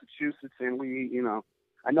Massachusetts, and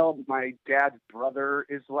I know my dad's brother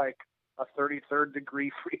is like a 33rd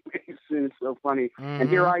degree Freemason. It's so funny. Mm-hmm. And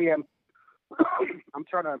here I am. I'm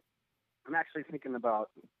actually thinking about,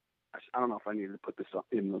 I don't know if I need to put this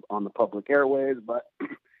on the public airways, but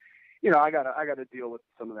I gotta deal with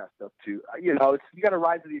some of that stuff too. You got to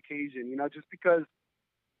rise to the occasion. Just because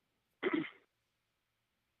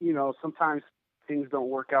sometimes things don't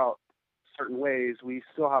work out certain ways, we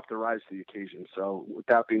still have to rise to the occasion. So with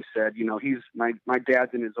that being said, he's my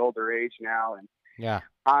dad's in his older age now, and Yeah.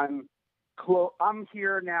 I'm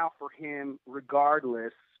here now for him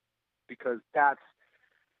regardless, because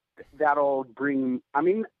that'll bring. I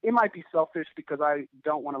mean, it might be selfish because I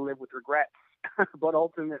don't want to live with regrets, but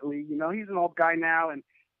ultimately, he's an old guy now, and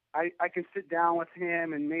I can sit down with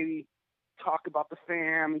him and maybe talk about the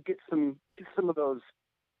fam and get some of those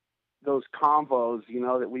convos,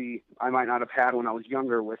 that I might not have had when I was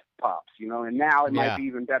younger with Pops, and now it might be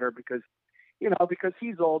even better because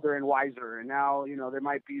he's older and wiser, and now, there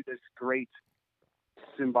might be this great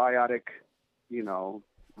symbiotic,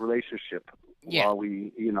 relationship while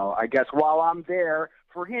we, I guess while I'm there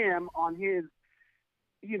for him on his,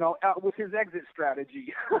 with his exit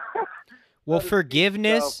strategy. Well,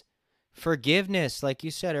 forgiveness, like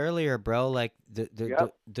you said earlier, bro, like the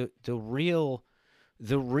real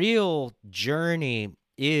journey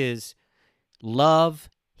is love,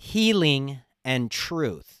 healing, and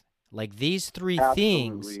truth. Like these three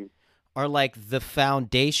things are like the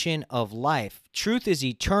foundation of life. Truth is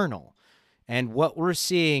eternal. And what we're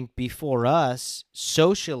seeing before us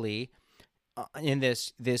socially in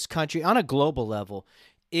this country on a global level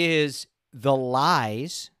is the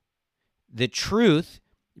lies, the truth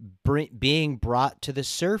being brought to the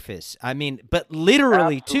surface. I mean, but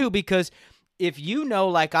literally too, because if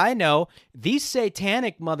like I know, these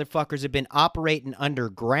satanic motherfuckers have been operating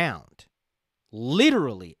underground,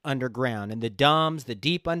 literally underground, in the DUMBs, the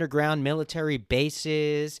deep underground military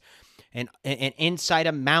bases, and inside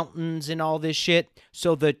of mountains and all this shit.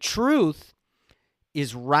 So the truth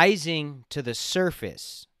is rising to the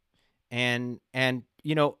surface, and and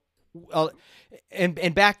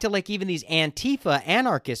back to like even these Antifa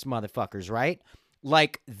anarchist motherfuckers, right?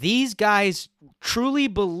 Like these guys truly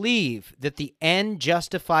believe that the end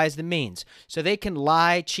justifies the means, so they can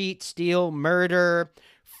lie, cheat, steal, murder,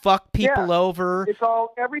 fuck people over. It's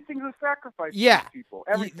everything's a sacrifice. Yeah, for people.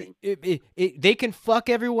 Everything. They can fuck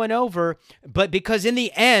everyone over, but because in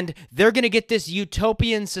the end they're gonna get this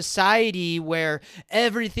utopian society where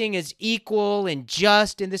everything is equal and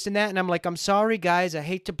just and this and that. And I'm like, I'm sorry, guys, I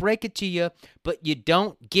hate to break it to you, but you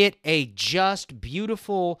don't get a just,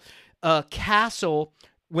 beautiful castle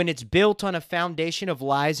when it's built on a foundation of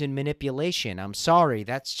lies and manipulation. I'm sorry.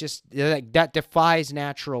 That's just, that defies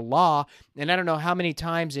natural law. And I don't know how many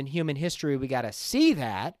times in human history we got to see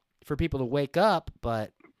that for people to wake up,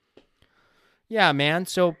 but yeah, man.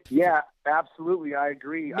 So yeah, absolutely. I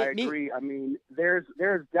agree. I mean, there's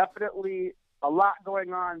definitely a lot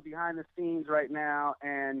going on behind the scenes right now.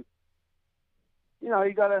 And,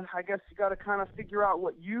 I guess you gotta kind of figure out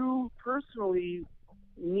what you personally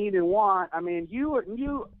need and want. I mean, you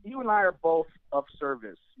and I are both of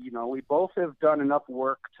service. We both have done enough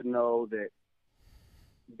work to know that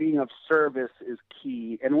being of service is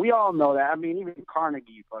key, and we all know that. I mean, even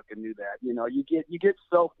Carnegie fucking knew that. You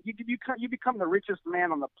become the richest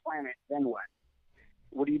man on the planet. Then what?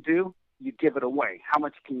 What do? You give it away. How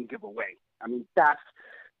much can you give away? I mean, that's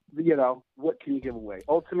what can you give away?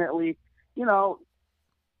 Ultimately,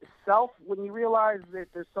 self. When you realize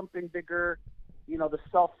that there's something bigger, the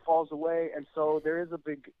self falls away. And so there is a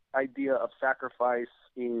big idea of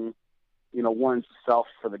sacrificing, one's self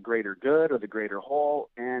for the greater good or the greater whole.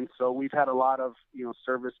 And so we've had a lot of,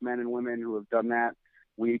 servicemen and women who have done that.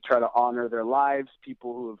 We try to honor their lives,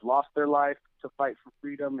 people who have lost their life to fight for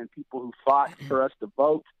freedom, and people who fought for us to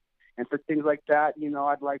vote. And for things like that,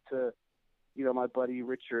 I'd like to, my buddy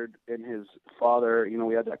Richard and his father,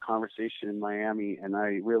 we had that conversation in Miami, and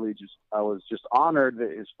I was just honored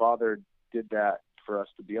that his father did that for us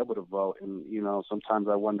to be able to vote. And sometimes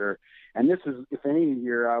I wonder, and this is, if any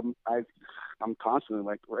year, I'm constantly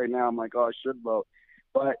like, right now I'm like, oh, I should vote,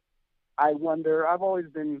 but I wonder, I've always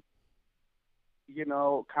been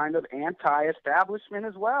kind of anti-establishment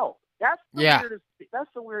as well. That's the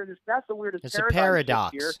weirdest it's a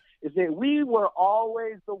paradox here, is that we were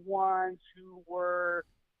always the ones who were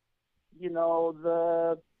we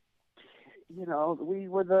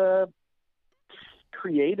were the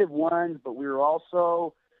creative ones, but we were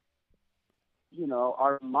also,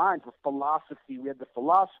 our minds with philosophy. We had the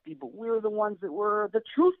philosophy, but we were the ones that were the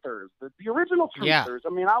truthers, the original Yeah. truthers. I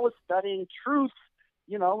mean, I was studying truth,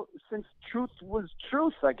 since truth was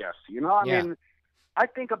truth, I guess. I Yeah. mean, I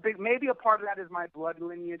think maybe a part of that is my blood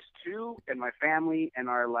lineage too, and my family, and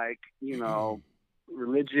our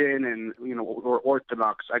religion, and or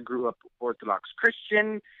Orthodox. I grew up Orthodox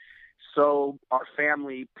Christian, so our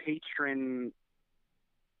family patron,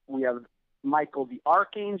 we have Michael the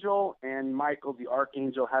Archangel, and Michael the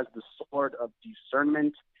Archangel has the sword of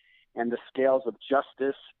discernment and the scales of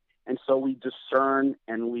justice, and so we discern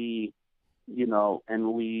and we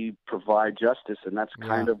provide justice, and that's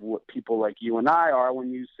kind of what people like you and I are.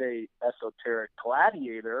 When you say esoteric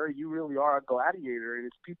gladiator, you really are a gladiator, and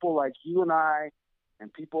it's people like you and I,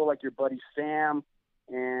 and people like your buddy Sam,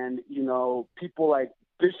 and people like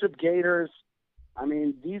Bishop Gators. I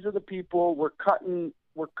mean, these are the people we're cutting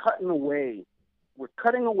away. We're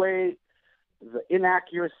cutting away the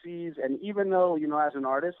inaccuracies, and even though, as an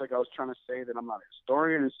artist, like I was trying to say that I'm not a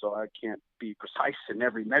historian, so I can't be precise in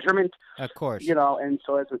every measurement. Of course. And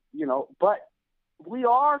so but we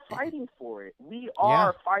are fighting for it. We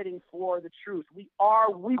are fighting for the truth. We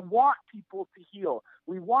want people to heal.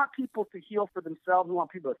 We want people to heal for themselves. We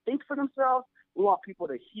want people to think for themselves. We want people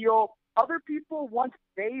to heal other people once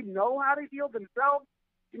they know how to heal themselves.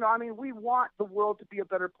 We want the world to be a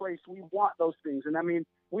better place. We want those things. And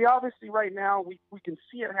we obviously right now, we can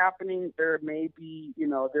see it happening. There may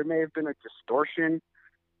have been a distortion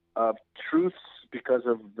of truths because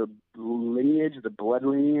of the blood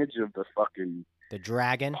lineage of the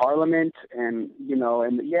dragon parliament, and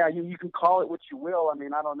you can call it what you will.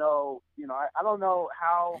 I don't know. I don't know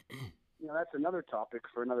how. That's another topic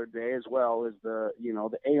for another day as well. Is the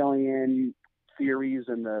alien theories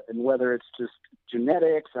and whether it's just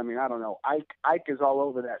genetics. I don't know. Ike is all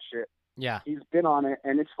over that shit. Yeah. He's been on it.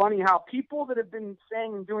 And it's funny how people that have been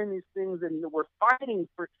saying and doing these things, and we're fighting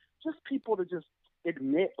for just people to just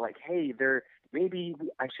admit, like, hey, maybe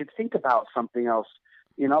I should think about something else.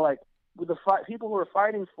 The people who are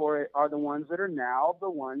fighting for it are the ones that are now the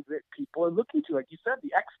ones that people are looking to. Like you said,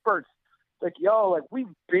 the experts. Like, we've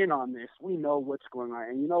been on this. We know what's going on.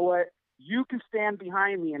 And you know what? You can stand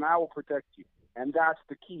behind me and I will protect you. And that's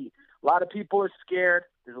the key. A lot of people are scared.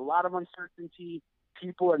 There's a lot of uncertainty.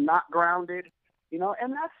 People are not grounded,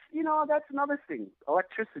 and that's another thing.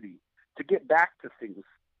 Electricity, to get back to things,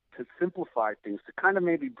 to simplify things, to kind of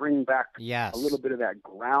maybe bring back a little bit of that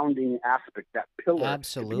grounding aspect, that pillar.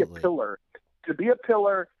 Absolutely. To be a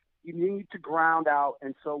pillar, you need to ground out.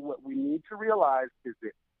 And so what we need to realize is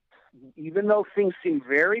that even though things seem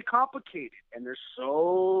very complicated and there's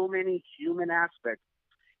so many human aspects,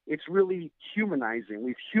 it's really humanizing.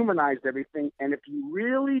 We've humanized everything. And if you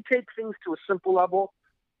really take things to a simple level,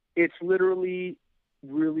 it's literally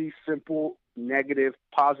really simple, negative,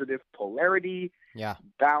 positive polarity,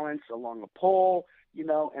 balance along a pole,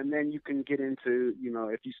 and then you can get into,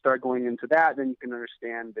 if you start going into that, then you can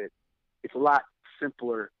understand that it's a lot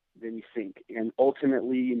simpler than you think. And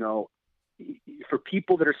ultimately, for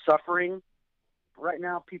people that are suffering right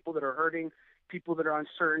now, people that are hurting, people that are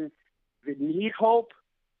uncertain, that need hope,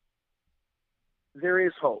 there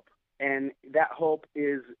is hope. And that hope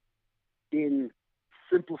is in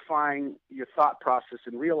simplifying your thought process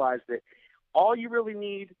and realize that all you really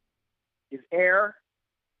need is air,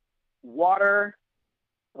 water,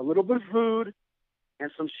 a little bit of food,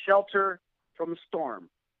 and some shelter from a storm.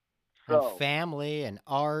 So, and family and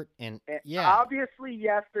art and obviously,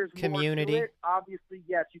 yes, there's community. More to it. Obviously,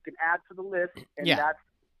 yes, you can add to the list, and that's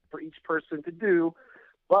for each person to do.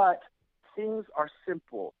 But things are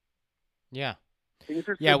simple. Yeah. Things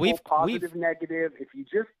are simple, positive, negative. If you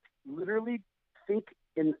just literally think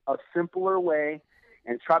in a simpler way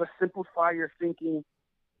and try to simplify your thinking,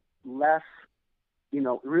 less,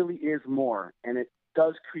 really is more, and it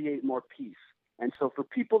does create more peace. And so for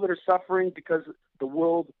people that are suffering because the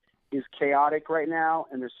world is chaotic right now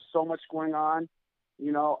and there's so much going on,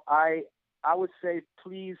 I would say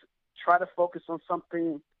please try to focus on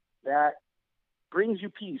something that brings you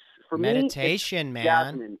peace. For meditation, me, it's man.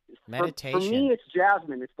 Jasmine. Meditation. For me, it's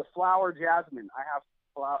jasmine. It's the flower jasmine. I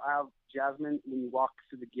have jasmine when you walk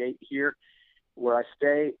through the gate here where I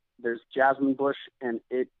stay. There's jasmine bush, and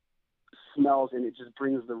it smells, and it just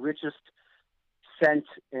brings the richest scent,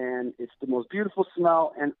 and it's the most beautiful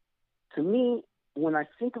smell. And to me, when I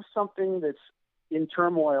think of something that's in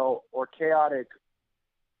turmoil or chaotic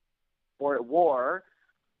or at war,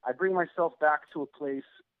 I bring myself back to a place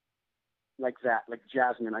like that, like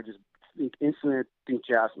jasmine. I just instantly think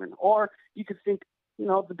jasmine. Or you could think,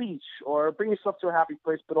 the beach, or bring yourself to a happy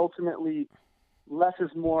place. But ultimately, less is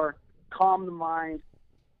more. Calm the mind,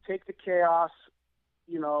 take the chaos,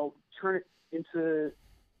 turn it into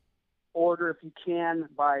order if you can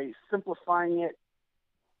by simplifying it,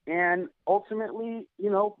 and ultimately,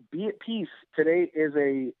 be at peace. Today is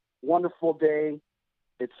a wonderful day.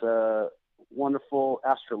 It's a wonderful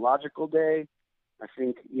astrological day. I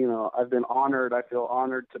think, I've been honored. I feel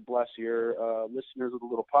honored to bless your listeners with a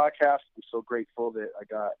little podcast. I'm so grateful that I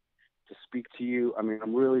got to speak to you. I mean,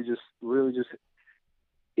 I'm really just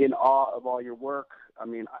in awe of all your work. I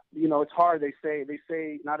mean, it's hard. They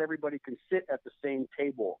say not everybody can sit at the same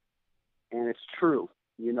table, and it's true,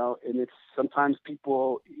 and it's sometimes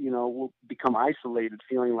people, will become isolated,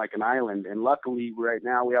 feeling like an island. And luckily right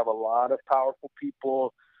now we have a lot of powerful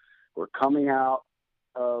people who are coming out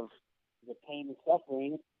of the pain and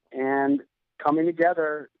suffering and coming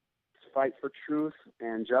together to fight for truth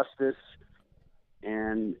and justice,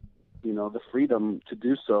 and the freedom to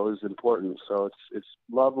do so is important. So it's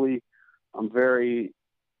lovely. I'm very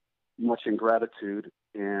much in gratitude,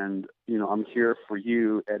 and I'm here for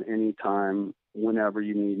you at any time, whenever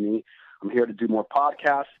you need me. I'm here to do more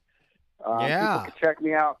podcasts. People can check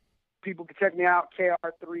me out.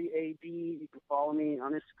 KR3AD. You can follow me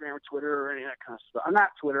on Instagram or Twitter or any of that kind of stuff. I'm not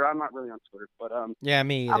Twitter. I'm not really on Twitter, but yeah,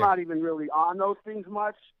 me either. I'm not even really on those things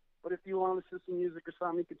much. But if you want to listen to some music or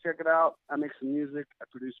something, you can check it out. I make some music. I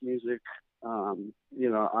produce music. I'm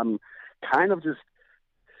kind of just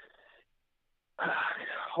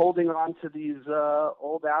holding on to these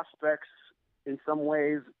old aspects in some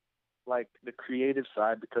ways, like the creative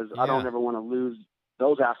side, because I don't ever want to lose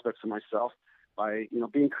those aspects of myself by,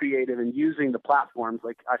 being creative and using the platforms.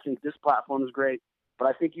 Like, I think this platform is great, but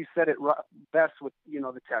I think you said it best with,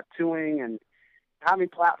 the tattooing, and having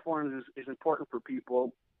platforms is important for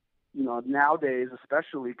people, nowadays,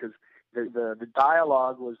 especially because the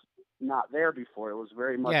dialogue was not there before. It was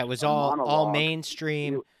very much it was all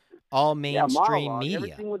mainstream, media.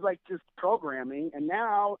 Everything was like just programming, and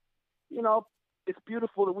now, it's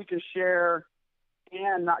beautiful that we can share,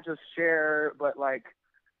 and not just share, but like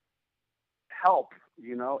help,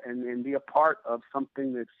 and be a part of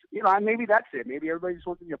something that's, maybe that's it. Maybe everybody just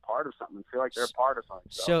wants to be a part of something and feel like they're a part of something.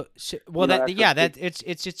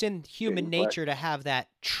 It's in human nature to have that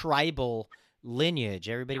tribal lineage.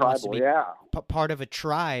 Everybody wants to be part of a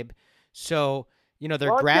tribe. So,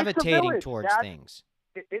 they're gravitating towards things.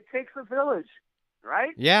 It takes a village,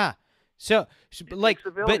 right? Yeah. So like, takes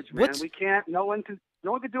a village, but we can't. No one can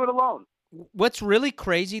do it alone. What's really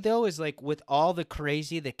crazy though is like with all the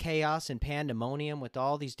chaos and pandemonium, with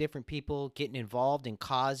all these different people getting involved in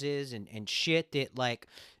causes and shit that like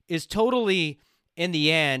is totally in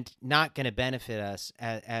the end not going to benefit us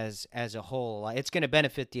as a whole. It's going to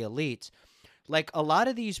benefit the elites. Like a lot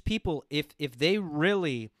of these people, if they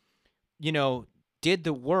really, did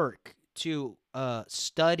the work to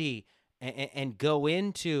study and go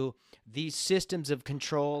into these systems of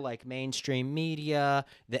control, like mainstream media,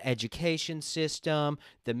 the education system,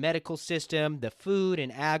 the medical system, the food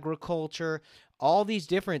and agriculture, all these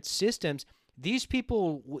different systems, these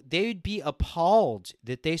people, they'd be appalled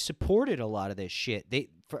that they supported a lot of this shit.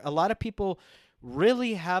 For a lot of people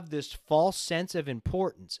really have this false sense of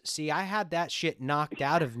importance. See, I had that shit knocked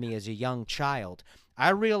out of me as a young child. I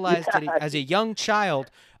realized that as a young child,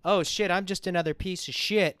 oh shit, I'm just another piece of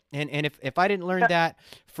shit. And if I didn't learn that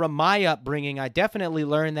from my upbringing, I definitely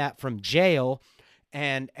learned that from jail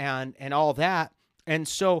and all that. And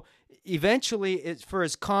so eventually, it's for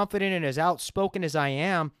as confident and as outspoken as I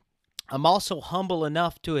am, I'm also humble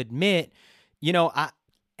enough to admit,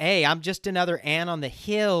 I'm just another ant on the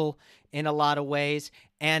hill in a lot of ways,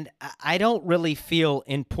 and I don't really feel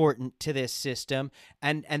important to this system,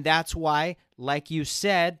 and that's why, like you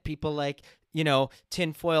said, people like,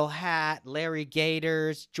 Tinfoil Hat, Larry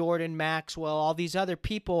Gators, Jordan Maxwell, all these other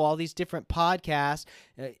people, all these different podcasts,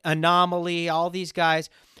 Anomaly, all these guys,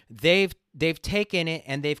 they've taken it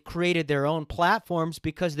and they've created their own platforms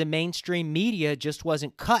because the mainstream media just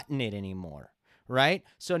wasn't cutting it anymore. Right?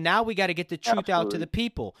 So now we got to get the truth out to the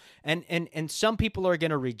people. And some people are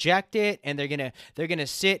going to reject it, and they're going to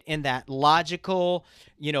sit in that logical,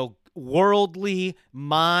 worldly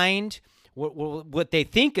mind, what they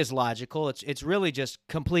think is logical. It's really just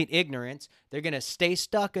complete ignorance. They're going to stay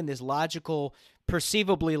stuck in this logical,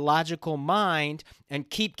 perceivably logical mind and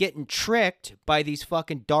keep getting tricked by these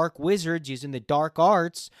fucking dark wizards using the dark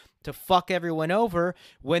arts to fuck everyone over,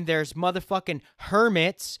 when there's motherfucking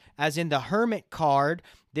hermits, as in the hermit card,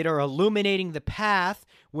 that are illuminating the path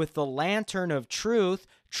with the lantern of truth,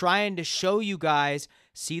 trying to show you guys,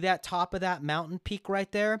 see that top of that mountain peak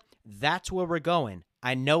right there? That's where we're going.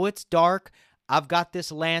 I know it's dark. I've got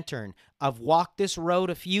this lantern. I've walked this road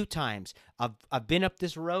a few times. I've been up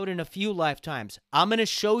this road in a few lifetimes. I'm going to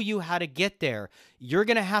show you how to get there. You're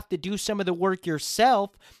going to have to do some of the work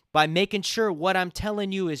yourself by making sure what I'm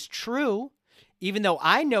telling you is true. Even though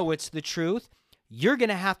I know it's the truth, you're going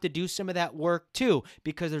to have to do some of that work too,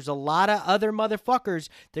 because there's a lot of other motherfuckers.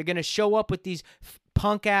 They're going to show up with these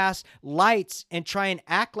punk ass lights and try and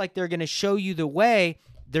act like they're going to show you the way.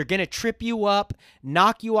 They're going to trip you up,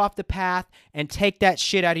 knock you off the path, and take that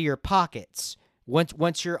shit out of your pockets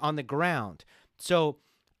once you're on the ground. So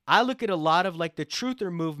I look at a lot of like the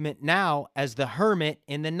truther movement now as the hermit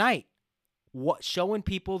in the night. Showing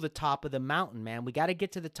people the top of the mountain, man. We got to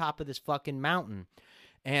get to the top of this fucking mountain.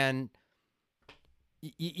 And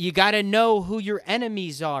you got to know who your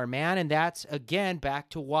enemies are, man. And that's, again, back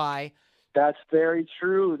to why. That's very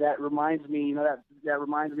true. That reminds me, that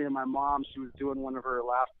reminds me of my mom. She was doing one of her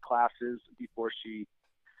last classes before she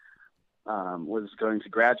was going to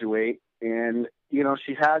graduate. And,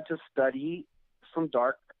 she had to study some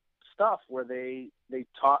dark stuff where they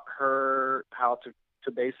taught her how to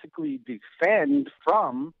basically defend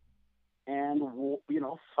from and,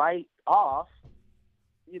 fight off,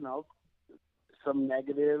 some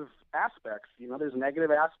negative aspects. There's negative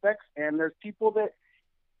aspects, and there's people that,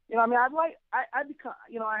 I become,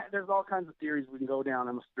 there's all kinds of theories we can go down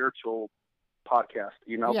on a spiritual podcast,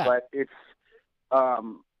 Yeah. but it's,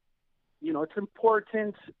 it's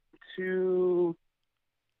important to,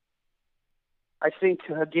 I think,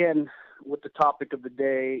 again, with the topic of the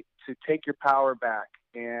day, to take your power back.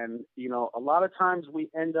 And, a lot of times we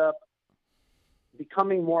end up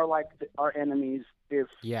becoming more like our enemies if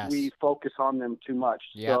we focus on them too much.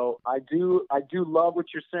 Yep. So I do love what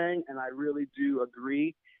you're saying, and I really do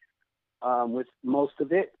agree with most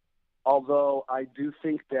of it. Although I do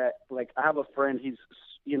think that, like, I have a friend, he's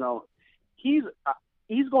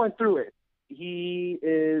going through it. He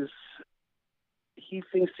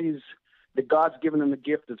thinks that God's given him the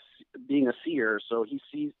gift of being a seer. So he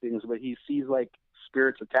sees things, but he sees like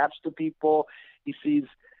spirits attached to people. He sees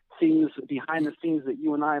things behind the scenes that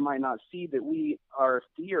you and I might not see, that we are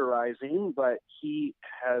theorizing, but he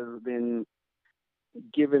has been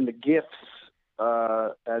given the gifts,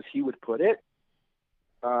 as he would put it.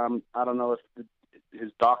 I don't know if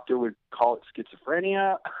his doctor would call it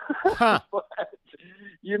schizophrenia, Huh. but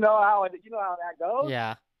you know how that goes.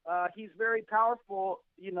 Yeah. He's very powerful,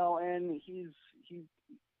 and he's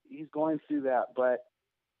going through that. But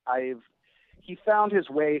he found his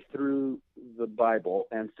way through the Bible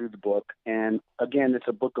and through the book. And again, it's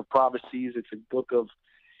a book of prophecies. It's a book of,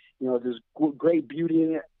 there's great beauty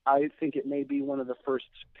in it. I think it may be one of the first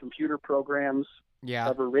computer programs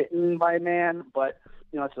ever written by man. But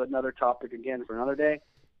it's another topic again for another day.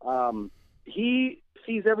 He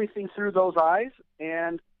sees everything through those eyes,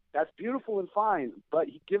 and that's beautiful and fine, but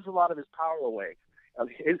he gives a lot of his power away.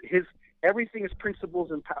 His everything is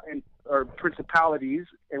principles or principalities,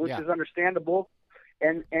 and which is understandable,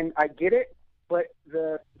 and I get it. But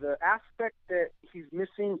the aspect that he's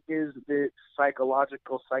missing is the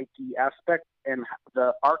psychological psyche aspect and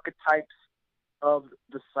the archetypes of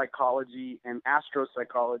the psychology and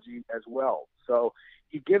astropsychology as well. So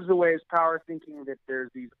he gives away his power thinking that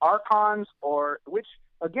there's these archons, which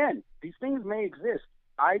again, these things may exist.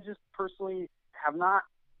 I personally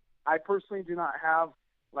do not have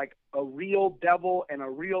like a real devil and a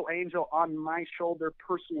real angel on my shoulder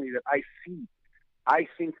personally that I see. I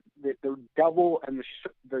think that the devil and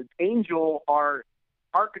the angel are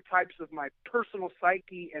archetypes of my personal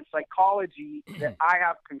psyche and psychology that I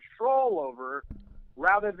have control over,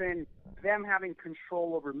 rather than them having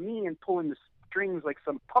control over me and pulling the strings like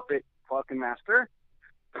some puppet fucking master.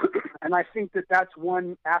 And I think that that's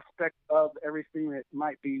one aspect of everything that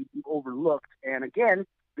might be overlooked. And again,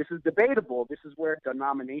 this is debatable. This is where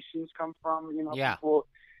denominations come from. People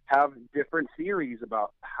have different theories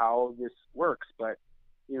about how this works. But,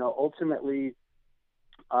 ultimately,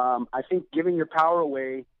 I think giving your power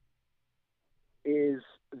away is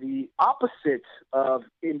the opposite of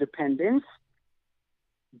independence,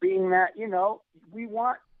 being that, we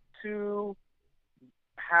want to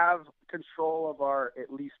have control of our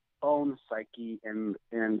at least own psyche and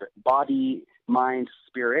body, mind,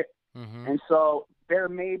 spirit. Mm-hmm. And so there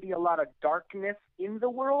may be a lot of darkness in the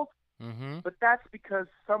world, but that's because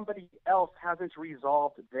somebody else hasn't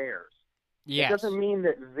resolved theirs. Yes. It doesn't mean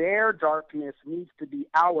that their darkness needs to be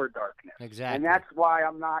our darkness. Exactly. And that's why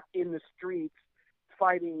I'm not in the streets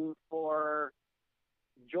fighting for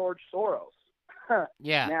George Soros.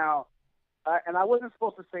 Yeah. Now, and I wasn't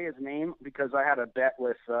supposed to say his name because I had a bet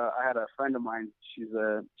with I had a friend of mine. She's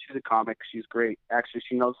a comic. She's great. Actually,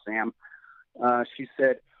 she knows Sam. She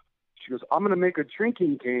said, She goes, I'm going to make a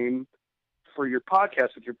drinking game for your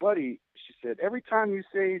podcast with your buddy. She said, every time you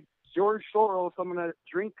say George Soros, I'm going to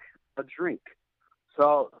drink a drink.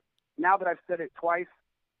 So now that I've said it twice,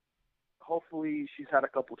 hopefully she's had a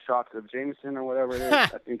couple shots of Jameson or whatever it is.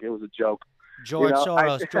 I think it was a joke. George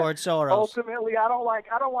Soros. Ultimately, I don't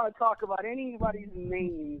want to talk about anybody's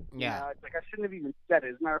name. Yeah. You know, it's like I shouldn't have even said it.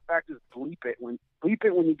 As a matter of fact, just bleep it when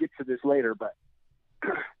you get to this later. But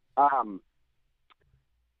I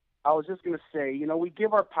was just gonna say, you know, we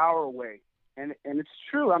give our power away, and it's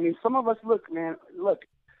true. I mean, some of us look,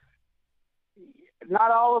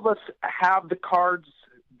 not all of us have the cards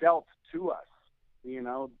dealt to us, you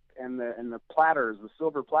know, and the platters, the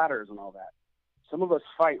silver platters, and all that. Some of us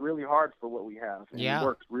fight really hard for what we have, and we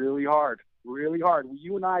work really hard, really hard.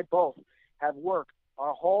 You and I both have worked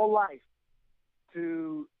our whole life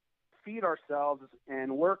to feed ourselves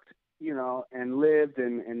and worked, you know, and lived,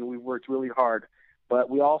 and we've worked really hard. But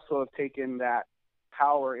we also have taken that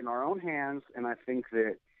power in our own hands, and I think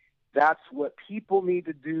that that's what people need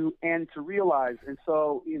to do and to realize. And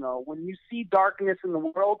so, you know, when you see darkness in the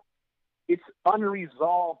world, it's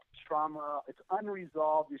unresolved trauma, it's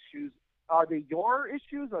unresolved issues. Are they your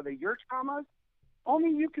issues? Are they your traumas?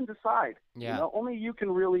 Only you can decide. Yeah. You know, only you can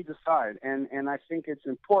really decide. And I think it's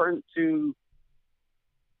important to,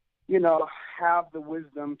 you know, have the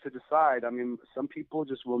wisdom to decide. I mean, some people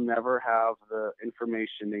just will never have the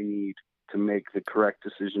information they need to make the correct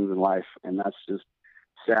decisions in life, and that's just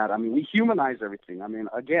sad. I mean, we humanize everything. I mean,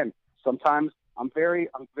 again, sometimes I'm very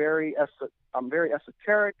esoteric. I'm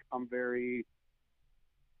very,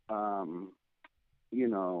 you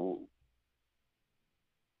know,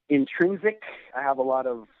 intrinsic. I have a lot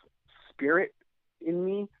of spirit in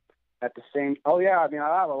me. At the same, I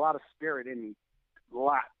have a lot of spirit in me.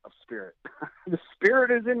 Lot of spirit. The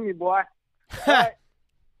spirit is in me, boy. But,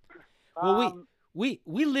 well, we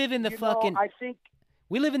live in the fucking. I think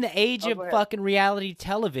we live in the age of fucking reality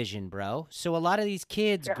television, bro. So a lot of these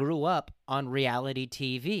kids grew up on reality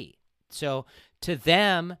TV. So to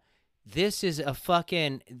them, this is a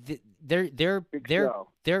fucking. They're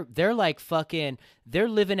like fucking. They're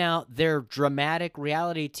living out their dramatic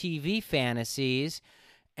reality TV fantasies.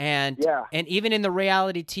 And even in the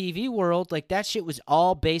reality TV world, like that shit was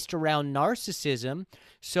all based around narcissism.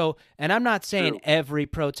 So, and I'm not saying every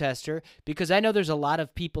protester, because I know there's a lot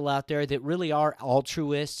of people out there that really are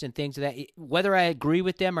altruists and things of that. Whether I agree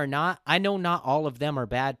with them or not, I know not all of them are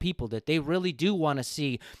bad people, that they really do want to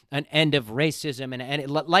see an end of racism and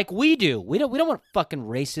like we do. We don't want fucking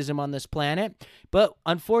racism on this planet. But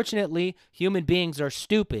unfortunately, human beings are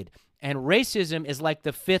stupid. And racism is like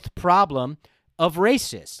the fifth problem of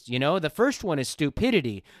racists. You know, the first one is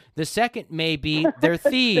stupidity. The second may be they're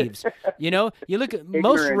thieves. You know, you look at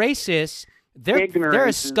most racists, they're a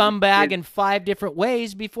scumbag in 5 different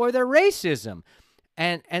ways before their racism.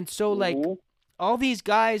 And so like all these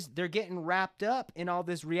guys, they're getting wrapped up in all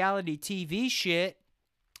this reality TV shit.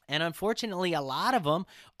 And unfortunately, a lot of them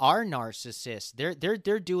are narcissists.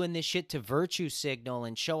 They're doing this shit to virtue signal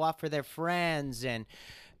and show off for their friends and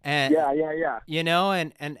you know,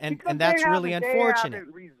 and that's really unfortunate.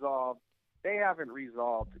 They haven't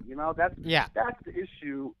resolved. You know, that's the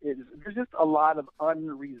issue. Is there's just a lot of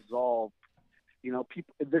unresolved. You know,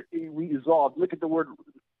 people resolved. Look at the word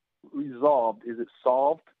resolved. Is it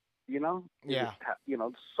solved? You know. You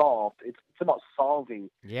know, solved. It's about solving.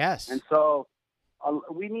 Yes. And so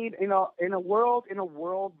we need, you know, in a world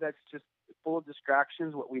that's just full of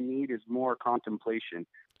distractions, what we need is more contemplation.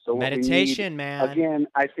 So meditation, man. Again,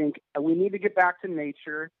 I think we need to get back to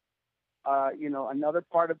nature. You know, another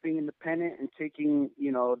part of being independent and taking,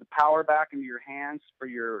 you know, the power back into your hands for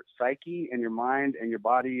your psyche and your mind and your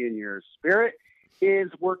body and your spirit is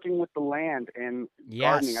working with the land and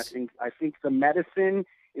gardening. I think the medicine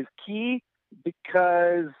is key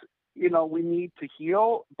because, you know, we need to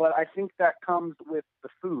heal, but I think that comes with the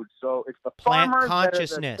food. So it's the farmers that are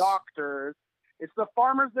the doctors. It's the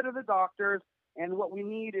farmers that are the doctors. And what we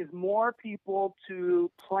need is more people to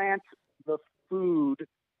plant the food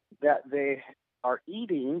that they are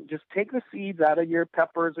eating. Just take the seeds out of your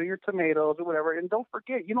peppers or your tomatoes or whatever. And don't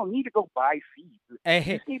forget, you don't need to go buy seeds. You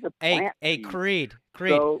just need to plant seeds. Creed.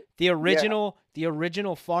 So, the original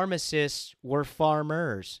pharmacists were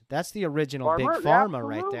farmers. That's the original big pharma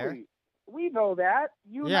right there. We know that.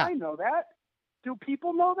 You and I know that. Do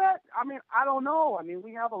people know that? I mean, I don't know. I mean,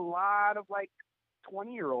 we have a lot of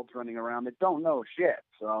 20-year-olds running around that don't know shit.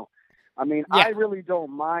 So, I mean, I really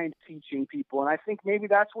don't mind teaching people. And I think maybe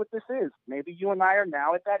that's what this is. Maybe you and I are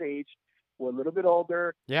now at that age were a little bit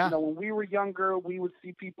older. Yeah. You know, when we were younger, we would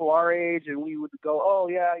see people our age, and we would go, "Oh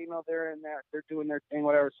yeah, you know, they're in there, they're doing their thing,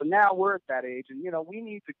 whatever." So now we're at that age, and you know, we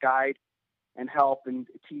need to guide and help and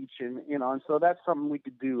teach, and you know, and so that's something we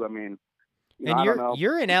could do. I mean, you know, And I don't know.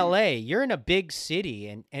 you're in LA. You're in a big city,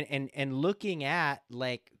 and looking at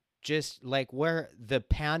like just like where the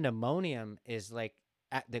pandemonium is like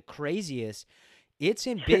at the craziest. It's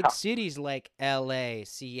in big Yeah. cities like LA,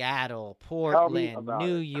 Seattle, Tell me Portland, about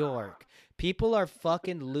New it. York. People are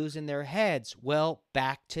fucking losing their heads. Well,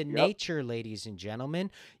 back to Yep. nature, ladies and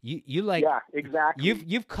gentlemen. You like Yeah, exactly.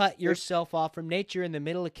 you've cut yourself off from nature in the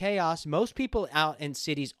middle of chaos. Most people out in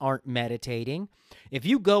cities aren't meditating. If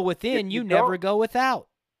you go within, you you never don't- go without.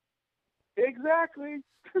 Exactly.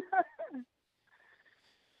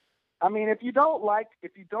 I mean, if you don't like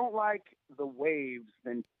the waves,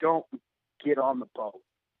 then don't get on the boat.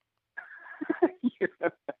 You know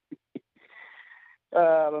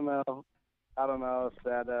what I mean? I don't know if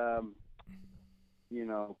that you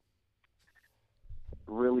know,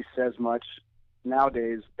 really says much.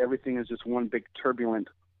 Nowadays, everything is just one big turbulent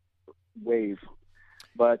wave,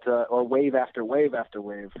 but or wave after wave after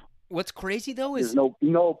wave. What's crazy though There's is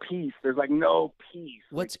no peace. There's like no peace.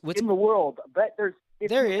 What's in the world? But if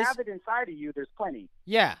There you is. have it inside of you, there's plenty.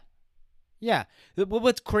 yeah. Yeah. But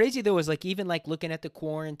what's crazy though is like even like looking at the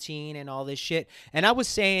quarantine and all this shit. And I was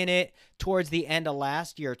saying it towards the end of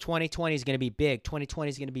last year. 2020 is going to be big. 2020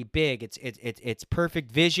 is going to be big. It's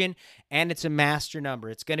perfect vision and it's a master number.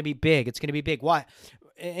 It's going to be big. It's going to be big. Why?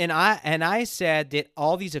 And I said that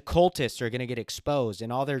all these occultists are going to get exposed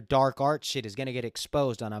and all their dark art shit is going to get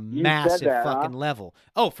exposed on a You massive said that, fucking huh? level.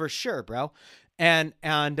 Oh, for sure, bro. And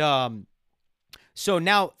so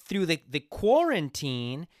now through the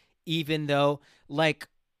quarantine, even though like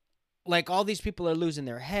all these people are losing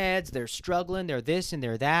their heads, they're struggling, they're this and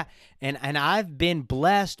they're that, and I've been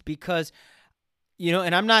blessed because, you know,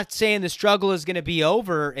 and I'm not saying the struggle is going to be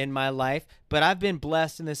over in my life, but I've been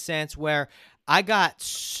blessed in the sense where I got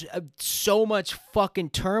so much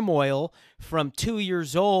fucking turmoil from 2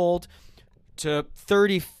 years old to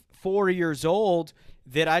 34 years old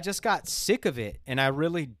that I just got sick of it, and I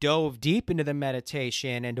really dove deep into the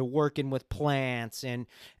meditation and to working with plants and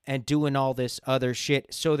doing all this other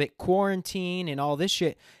shit, so that quarantine and all this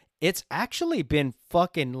shit, it's actually been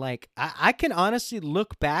fucking like I can honestly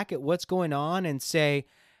look back at what's going on and say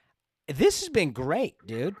this has been great,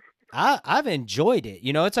 dude. I've enjoyed it.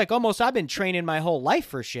 You know, it's like almost I've been training my whole life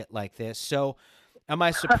for shit like this. So am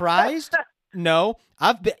I surprised? No,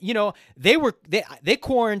 I've been, you know, they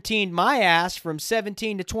quarantined my ass from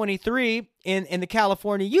 17 to 23 in the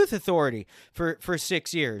California Youth Authority for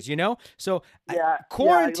 6 years, you know? So Yeah,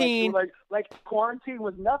 quarantine. Yeah, like quarantine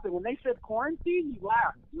was nothing. When they said quarantine, you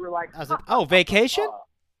laughed. You were like, I was like, oh, vacation?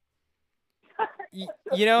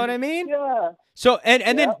 You know what I mean? Yeah. So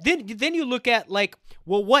and Yeah. then you look at like,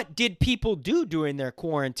 well, what did people do during their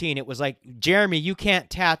quarantine? It was like, Jeremy, you can't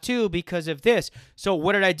tattoo because of this. So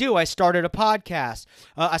what did I do? I started a podcast.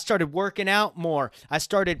 I started working out more. I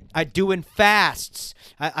doing fasts.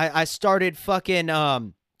 I started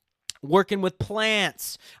fucking working with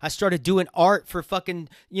plants. I started doing art for fucking,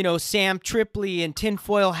 you know, Sam Tripoli and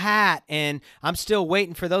Tinfoil Hat, and I'm still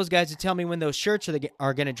waiting for those guys to tell me when those shirts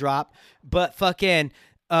are going to drop. But fucking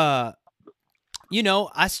you know,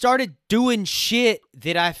 I started doing shit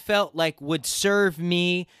that I felt like would serve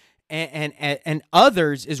me and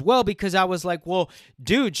others as well, because I was like, well,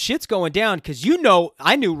 dude, shit's going down, because, you know,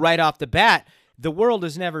 I knew right off the bat the world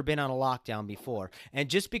has never been on a lockdown before. And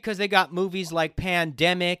just because they got movies like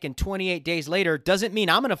Pandemic and 28 Days Later doesn't mean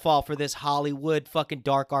I'm going to fall for this Hollywood fucking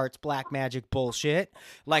dark arts, black magic bullshit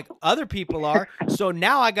like other people are. So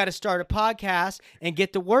now I got to start a podcast and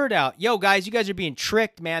get the word out. Yo, guys, you guys are being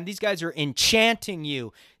tricked, man. These guys are enchanting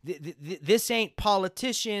you. This ain't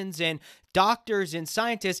politicians and doctors and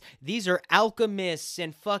scientists. These are alchemists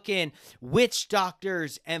and fucking witch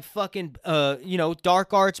doctors and fucking you know,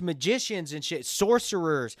 dark arts magicians and shit,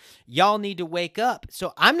 sorcerers. Y'all need to wake up.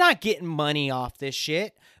 So I'm not getting money off this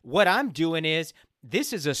shit. What I'm doing is,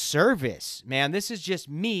 this is a service, man. This is just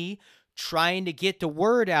me trying to get the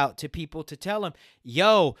word out to people, to tell them,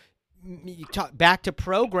 yo, you talk back to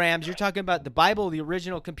programs. You're talking about the Bible, the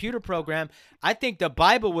original computer program. I think the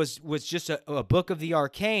Bible was just a book of the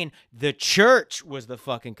arcane. The church was the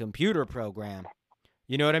fucking computer program.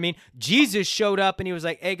 You know what I mean? Jesus showed up and he was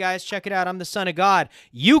like, hey guys, check it out. I'm the Son of God.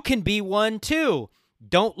 You can be one too.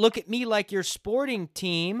 Don't look at me like your sporting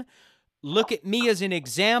team. Look at me as an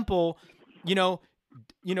example, you know,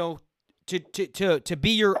 to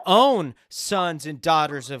be your own sons and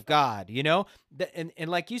daughters of God, you know? And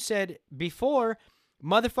like you said before,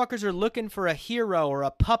 Motherfuckers are looking for a hero or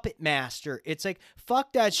a puppet master. It's like,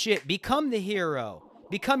 fuck that shit. Become the hero.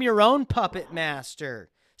 Become your own puppet master.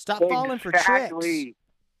 Stop falling for tricks.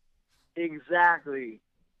 Exactly.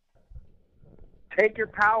 Take your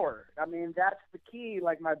power. I mean, that's the key.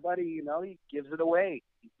 Like my buddy, you know, he gives it away.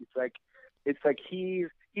 It's like he's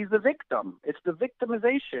the victim. It's the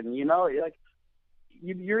victimization, you know, like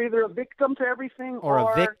you're either a victim to everything or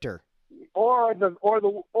a victor. Or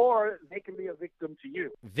they can be a victim to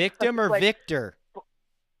you. Victim or like, victor?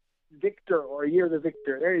 Victor, or you're the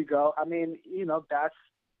victor. There you go. I mean, you know, that's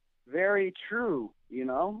very true, you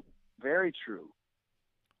know? Very true.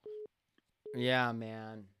 Yeah,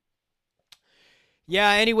 man.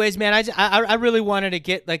 Yeah, anyways, man, I really wanted to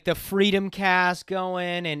get like the Freedom Cast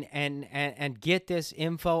going and get this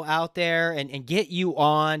info out there and get you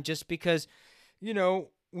on, just because,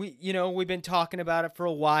 we've been talking about it for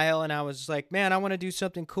a while, and I was like, man, I want to do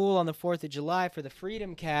something cool on the 4th of July for the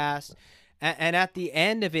Freedom Cast. And at the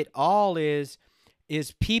end of it all is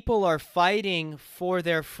people are fighting for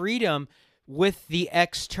their freedom with the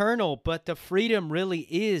external, but the freedom really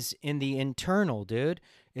is in the internal, dude.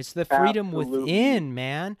 It's the freedom Absolutely. within,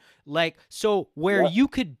 man. Like, so where you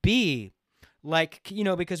could be, like,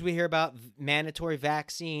 because we hear about mandatory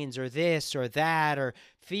vaccines or this or that or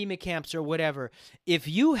FEMA camps or whatever. If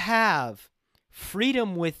you have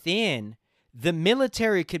freedom within, the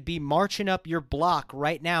military could be marching up your block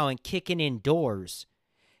right now and kicking in doors.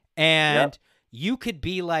 And you could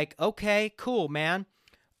be like, okay, cool, man.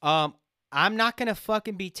 I'm not going to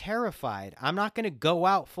fucking be terrified. I'm not going to go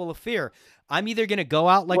out full of fear. I'm either going to go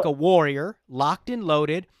out like a warrior, locked and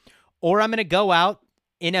loaded, or I'm going to go out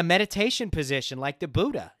in a meditation position like the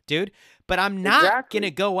Buddha, dude. But I'm not going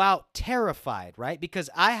to go out terrified, right? Because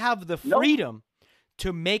I have the freedom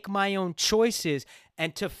to make my own choices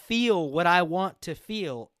and to feel what I want to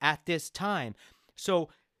feel at this time. So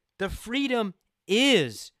the freedom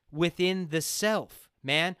is within the self,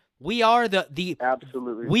 man. We are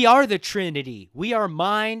absolutely. We are the Trinity. We are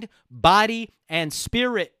mind, body, and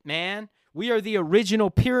spirit, man. We are the original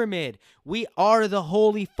pyramid. We are the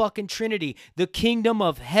holy fucking Trinity. The kingdom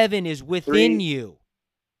of heaven is within you.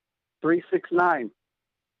 369.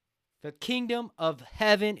 The kingdom of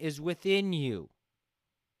heaven is within you.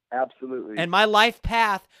 Absolutely. And my life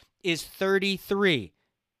path is 33.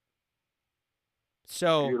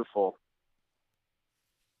 So beautiful.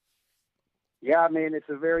 Yeah, I mean, it's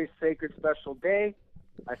a very sacred, special day.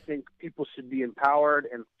 I think people should be empowered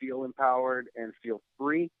and feel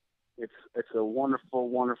free. It's a wonderful,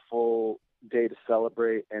 wonderful day to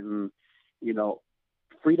celebrate. And,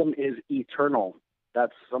 freedom is eternal.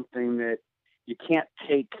 That's something that you can't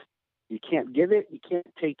take. You can't give it. You can't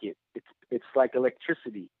take it. It's like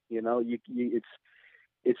electricity.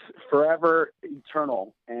 It's forever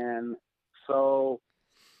eternal. And so,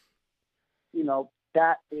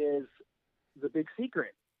 that is the big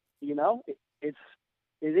secret. It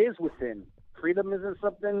is within. Freedom isn't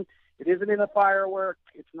something. It isn't in a firework.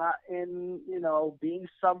 It's not in being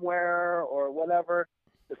somewhere or whatever.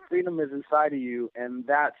 The freedom is inside of you, and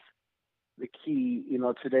that's the key.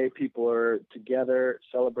 Today people are together,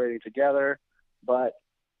 celebrating together, but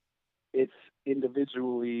it's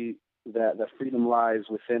individually that the freedom lies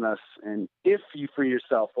within us. And if you free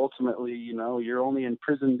yourself, ultimately, you're only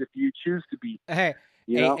imprisoned if you choose to be. Hey,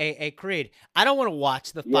 Creed, I don't want to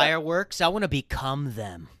watch the fireworks. I want to become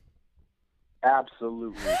them.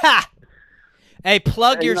 Absolutely. Ha! Hey,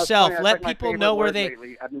 plug yourself. Let people know where they...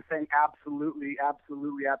 Lately. I've been saying absolutely,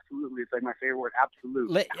 absolutely, absolutely. It's like my favorite word,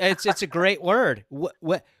 absolute. It's a great word.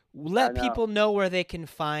 Let people know where they can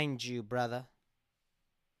find you, brother.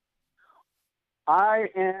 I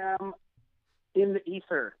am in the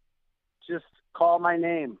ether. Just call my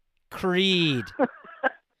name. Creed.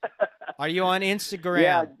 Are you on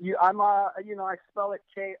Instagram? Yeah, I'm. I spell it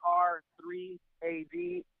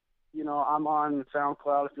KR3AD. I'm on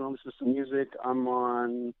SoundCloud if you want to listen to some music. I'm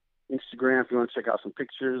on Instagram if you want to check out some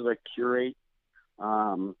pictures I curate.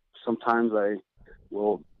 Sometimes I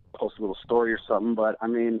will post a little story or something, but I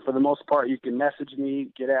mean, for the most part, you can message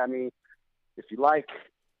me, get at me if you like.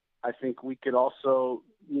 I think we could also,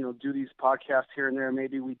 do these podcasts here and there.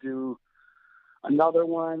 Maybe we do another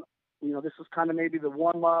one. This was kind of maybe the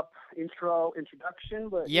warm-up introduction,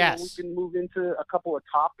 but we can move into a couple of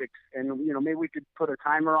topics, and maybe we could put a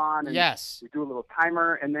timer on, and we do a little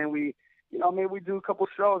timer, and then we, maybe we do a couple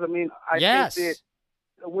shows. I mean, I think that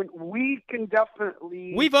when we can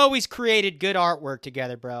definitely. We've always created good artwork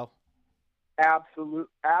together, bro.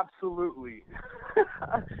 Absolutely.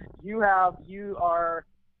 You are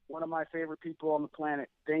one of my favorite people on the planet.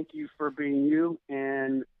 Thank you for being you,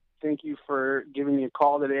 and thank you for giving me a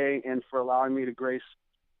call today and for allowing me to grace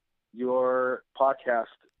your podcast.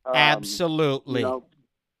 Absolutely.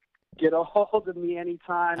 Get a hold of me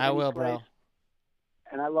anytime. I any will, place, bro.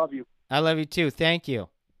 And I love you. I love you too. Thank you.